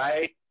 all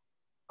right?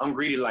 I'm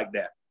greedy like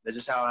that. That's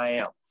just how I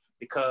am,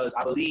 because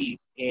I believe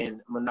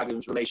in a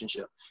monogamous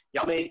relationship.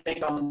 Y'all may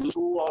think I'm new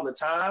school all the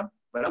time,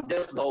 but I'm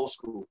definitely old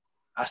school.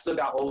 I still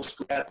got old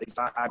school ethics.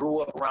 I grew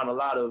up around a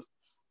lot of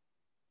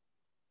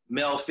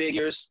male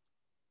figures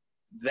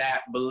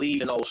that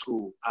believe in old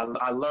school.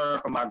 I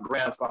learned from my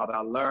grandfather.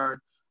 I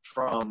learned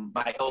from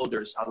my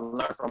elders. I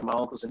learned from my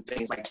uncles and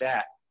things like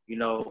that, you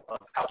know, of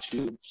how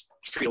to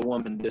treat a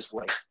woman this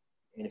way,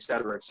 and et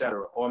cetera, et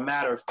cetera. Or a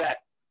matter of fact,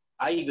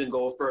 I even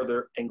go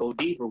further and go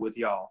deeper with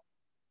y'all.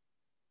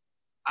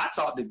 I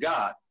talk to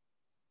God.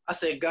 I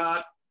say,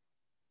 God,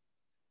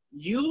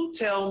 you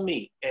tell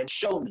me and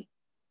show me,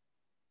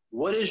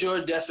 what is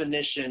your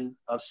definition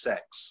of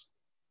sex?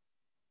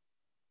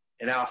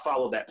 And I'll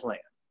follow that plan.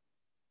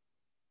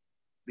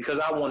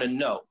 Because I want to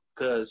know.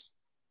 Because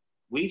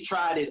we've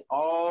tried it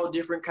all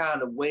different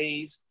kind of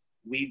ways.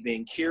 We've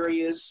been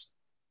curious.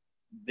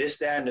 This,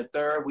 that, and the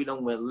third. We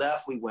done went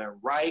left. We went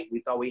right.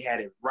 We thought we had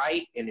it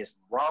right, and it's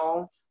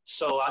wrong.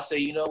 So I say,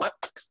 you know what?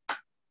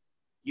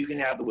 You can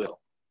have the will.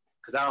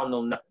 Because I don't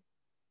know nothing.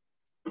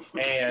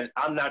 And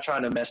I'm not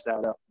trying to mess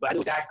that up. But I knew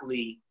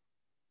exactly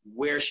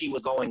where she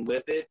was going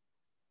with it.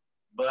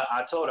 But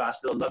I told her, I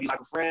still love you like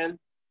a friend.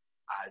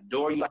 I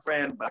adore you like a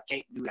friend, but I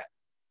can't do that.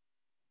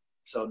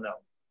 So no.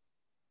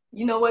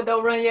 You know what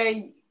though,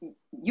 Ranye?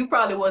 You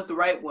probably was the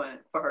right one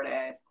for her to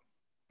ask,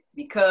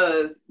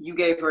 because you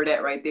gave her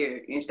that right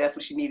there, and that's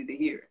what she needed to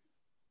hear.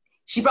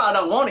 She probably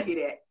don't want to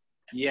hear that.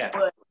 Yeah.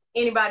 But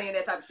anybody in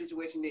that type of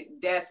situation,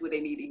 that's what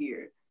they need to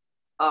hear.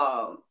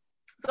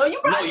 So you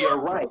probably no, you're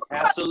right.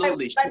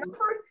 Absolutely. Like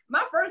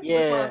my first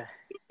response,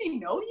 did she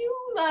know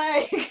you?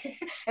 Like,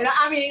 and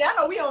I mean, I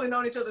know we only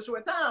known each other a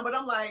short time, but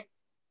I'm like,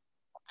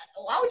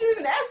 why would you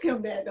even ask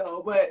him that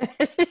though? But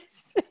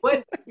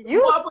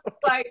you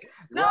like,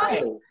 no,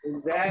 right,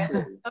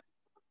 exactly.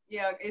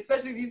 Yeah,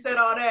 especially if you said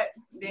all that,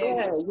 then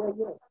yeah.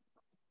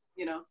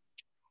 You know.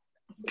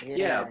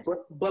 Yeah,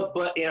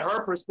 but in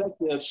her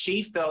perspective,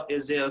 she felt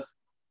as if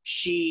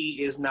she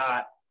is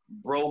not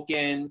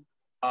broken.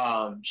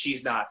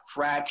 She's not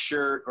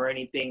fractured or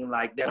anything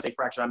like that. When I say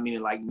fractured, I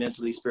mean like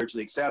mentally,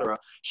 spiritually, etc.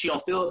 She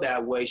don't feel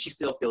that way. She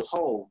still feels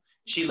whole.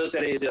 She looks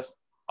at it as if,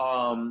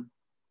 oh,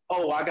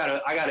 I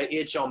got an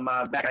itch on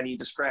my back. I need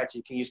to scratch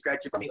it. Can you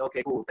scratch it for me?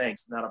 Okay, cool,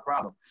 thanks, not a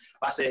problem.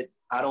 I said,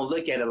 I don't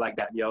look at it like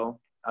that, yo.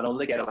 I don't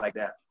look at it like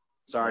that.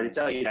 Sorry to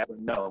tell you that, but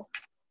no,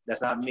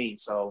 that's not me.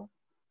 So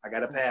I got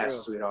to pass,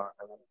 sweetheart.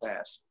 I got to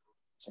pass.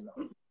 So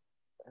no.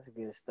 That's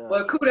good stuff.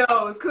 Well,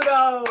 kudos,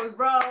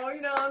 bro.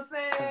 You know what I'm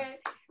saying?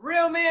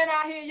 Real men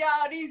out here,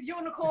 y'all. These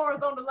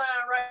unicorns on the line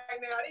right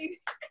now. These.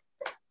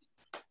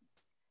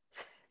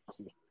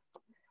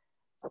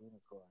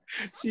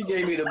 She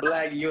gave me the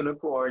black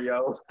unicorn,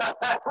 yo.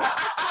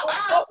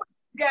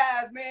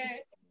 Guys, man.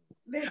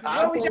 Listen,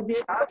 I'll take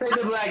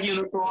the black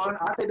unicorn.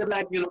 I'll take the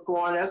black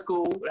unicorn. That's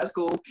cool.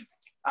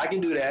 I can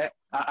do that.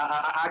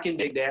 I can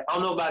dig that. I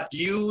don't know about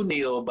you,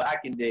 Neil, but I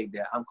can dig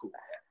that. I'm cool with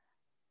that.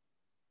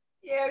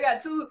 Yeah, we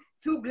got two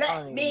black I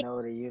don't even men know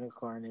what a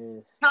unicorn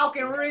is.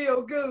 talking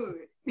real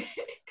good.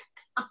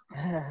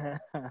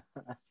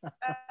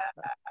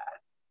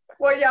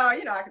 Well, y'all,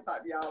 you know I can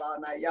talk to y'all all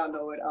night. Y'all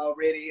know it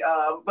already.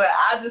 But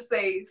I just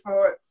say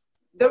for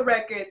the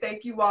record,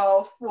 thank you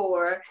all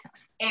for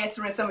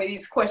answering some of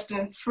these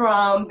questions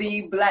from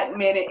the Black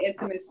Men in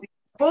Intimacy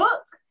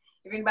book.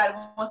 If anybody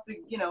wants to,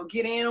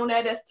 get in on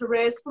that, that's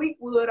Therese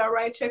Fleetwood. All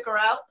right, check her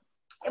out.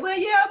 Well,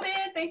 yeah,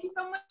 man, thank you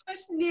so much,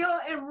 Neil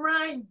and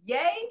Ryan.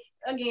 Yay.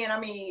 Again, I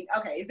mean,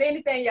 okay, is there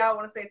anything y'all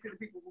want to say to the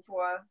people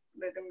before I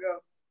let them go?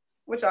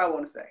 What y'all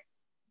want to say?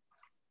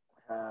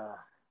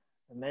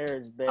 The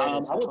marriage bed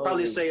is I would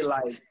probably say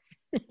like,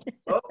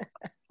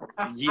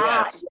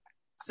 yes.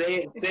 Say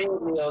it,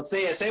 Neil.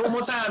 Say it. Say it one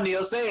more time,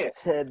 Neil. Say it.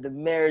 Said the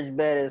marriage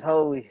bed is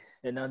holy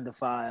and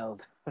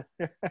undefiled.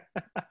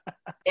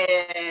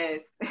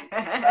 Yes.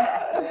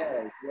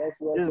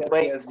 Just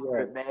wait for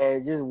it,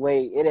 man. Just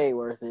wait. It ain't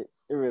worth it.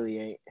 It really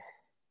ain't.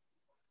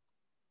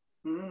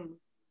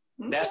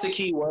 Mm-hmm. That's the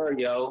key word,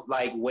 yo.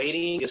 Like,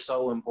 waiting is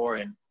so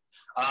important.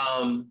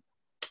 I'm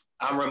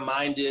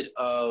reminded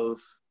of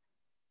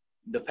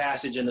the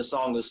passage in the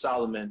Song of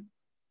Solomon.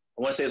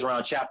 I want to say it's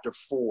around chapter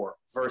 4,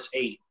 verse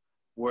 8,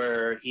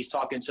 where he's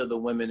talking to the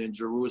women in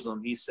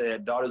Jerusalem. He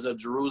said, daughters of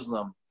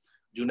Jerusalem,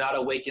 do not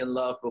awaken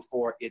love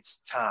before it's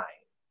time.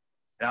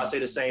 And I'll say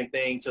the same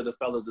thing to the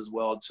fellas as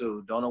well,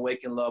 too. Don't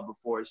awaken love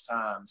before it's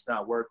time. It's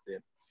not worth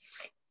it.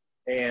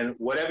 And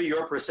whatever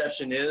your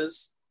perception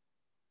is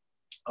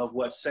of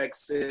what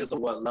sex is or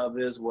what love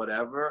is,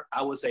 whatever,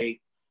 I would say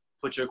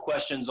put your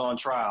questions on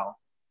trial,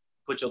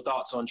 put your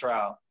thoughts on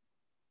trial,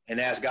 and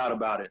ask God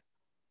about it.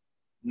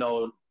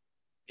 No,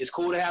 it's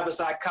cool to have a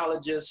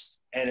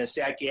psychologist and a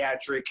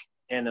psychiatric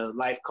and a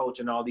life coach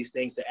and all these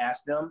things to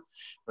ask them,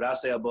 but I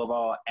say above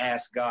all,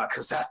 ask God,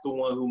 because that's the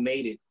one who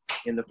made it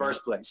in the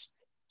first place.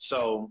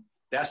 So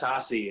that's how I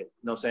see it, you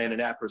know what I'm saying, in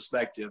that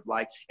perspective.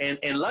 Like, and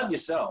love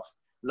yourself.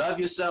 Love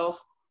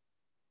yourself.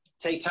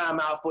 Take time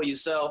out for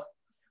yourself.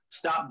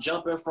 Stop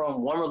jumping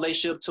from one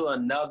relationship to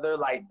another,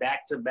 like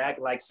back to back,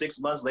 like 6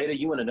 months later,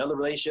 you in another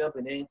relationship,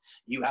 and then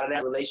you out of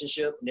that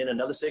relationship, and then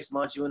another 6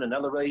 months, you in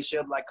another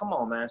relationship. Like, come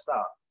on, man,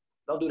 stop.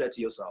 Don't do that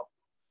to yourself.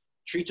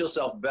 Treat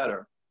yourself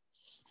better.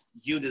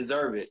 You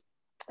deserve it.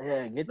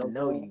 Yeah, get to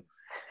know you.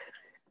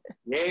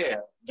 Yeah,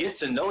 get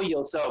to know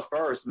yourself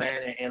first,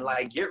 man, and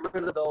like get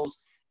rid of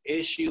those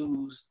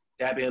issues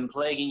that have been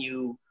plaguing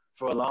you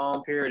for a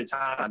long period of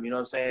time. You know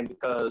what I'm saying?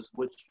 Because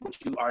what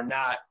you are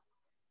not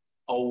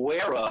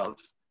aware of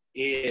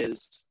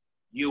is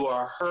you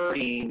are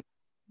hurting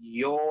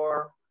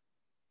your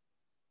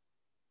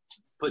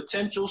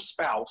potential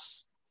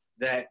spouse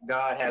that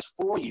God has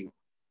for you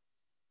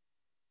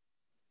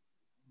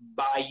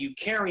by you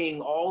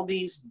carrying all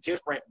these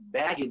different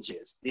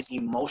baggages, this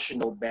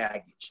emotional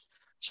baggage,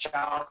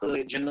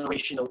 childhood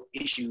generational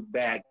issue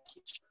baggage,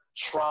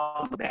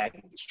 trauma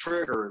baggage,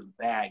 triggers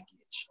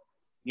baggage,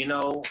 you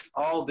know,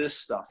 all this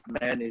stuff,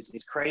 man,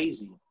 is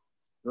crazy.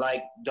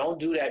 Like, don't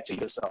do that to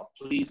yourself.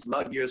 Please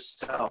love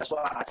yourself. That's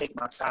why I take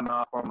my time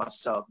out for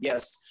myself.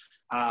 Yes,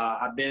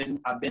 I've been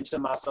to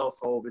myself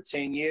for over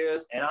 10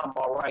 years, and I'm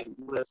all right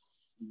with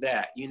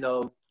that. You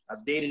know,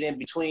 I've dated in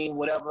between,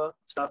 whatever.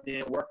 Stuff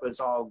didn't work, but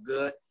it's all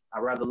good. I'd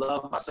rather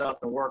love myself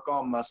and work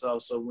on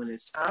myself. So when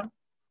it's time,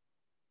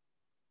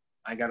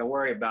 I ain't got to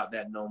worry about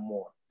that no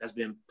more. That's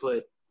been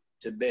put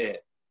to bed.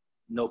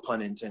 No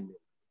pun intended.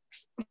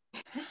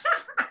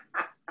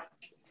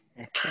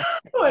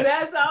 Well,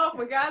 that's all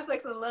for God,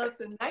 Sex, and Love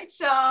tonight,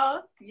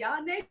 y'all. See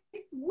y'all next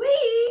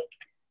week.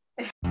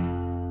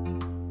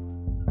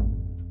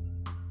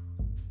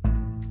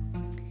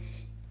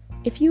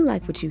 If you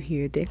like what you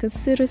hear, then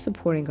consider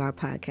supporting our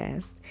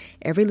podcast.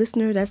 Every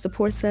listener that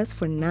supports us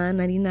for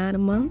 $9.99 a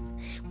month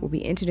will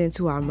be entered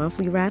into our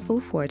monthly raffle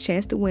for a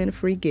chance to win a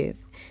free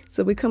gift.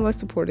 So become a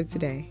supporter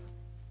today.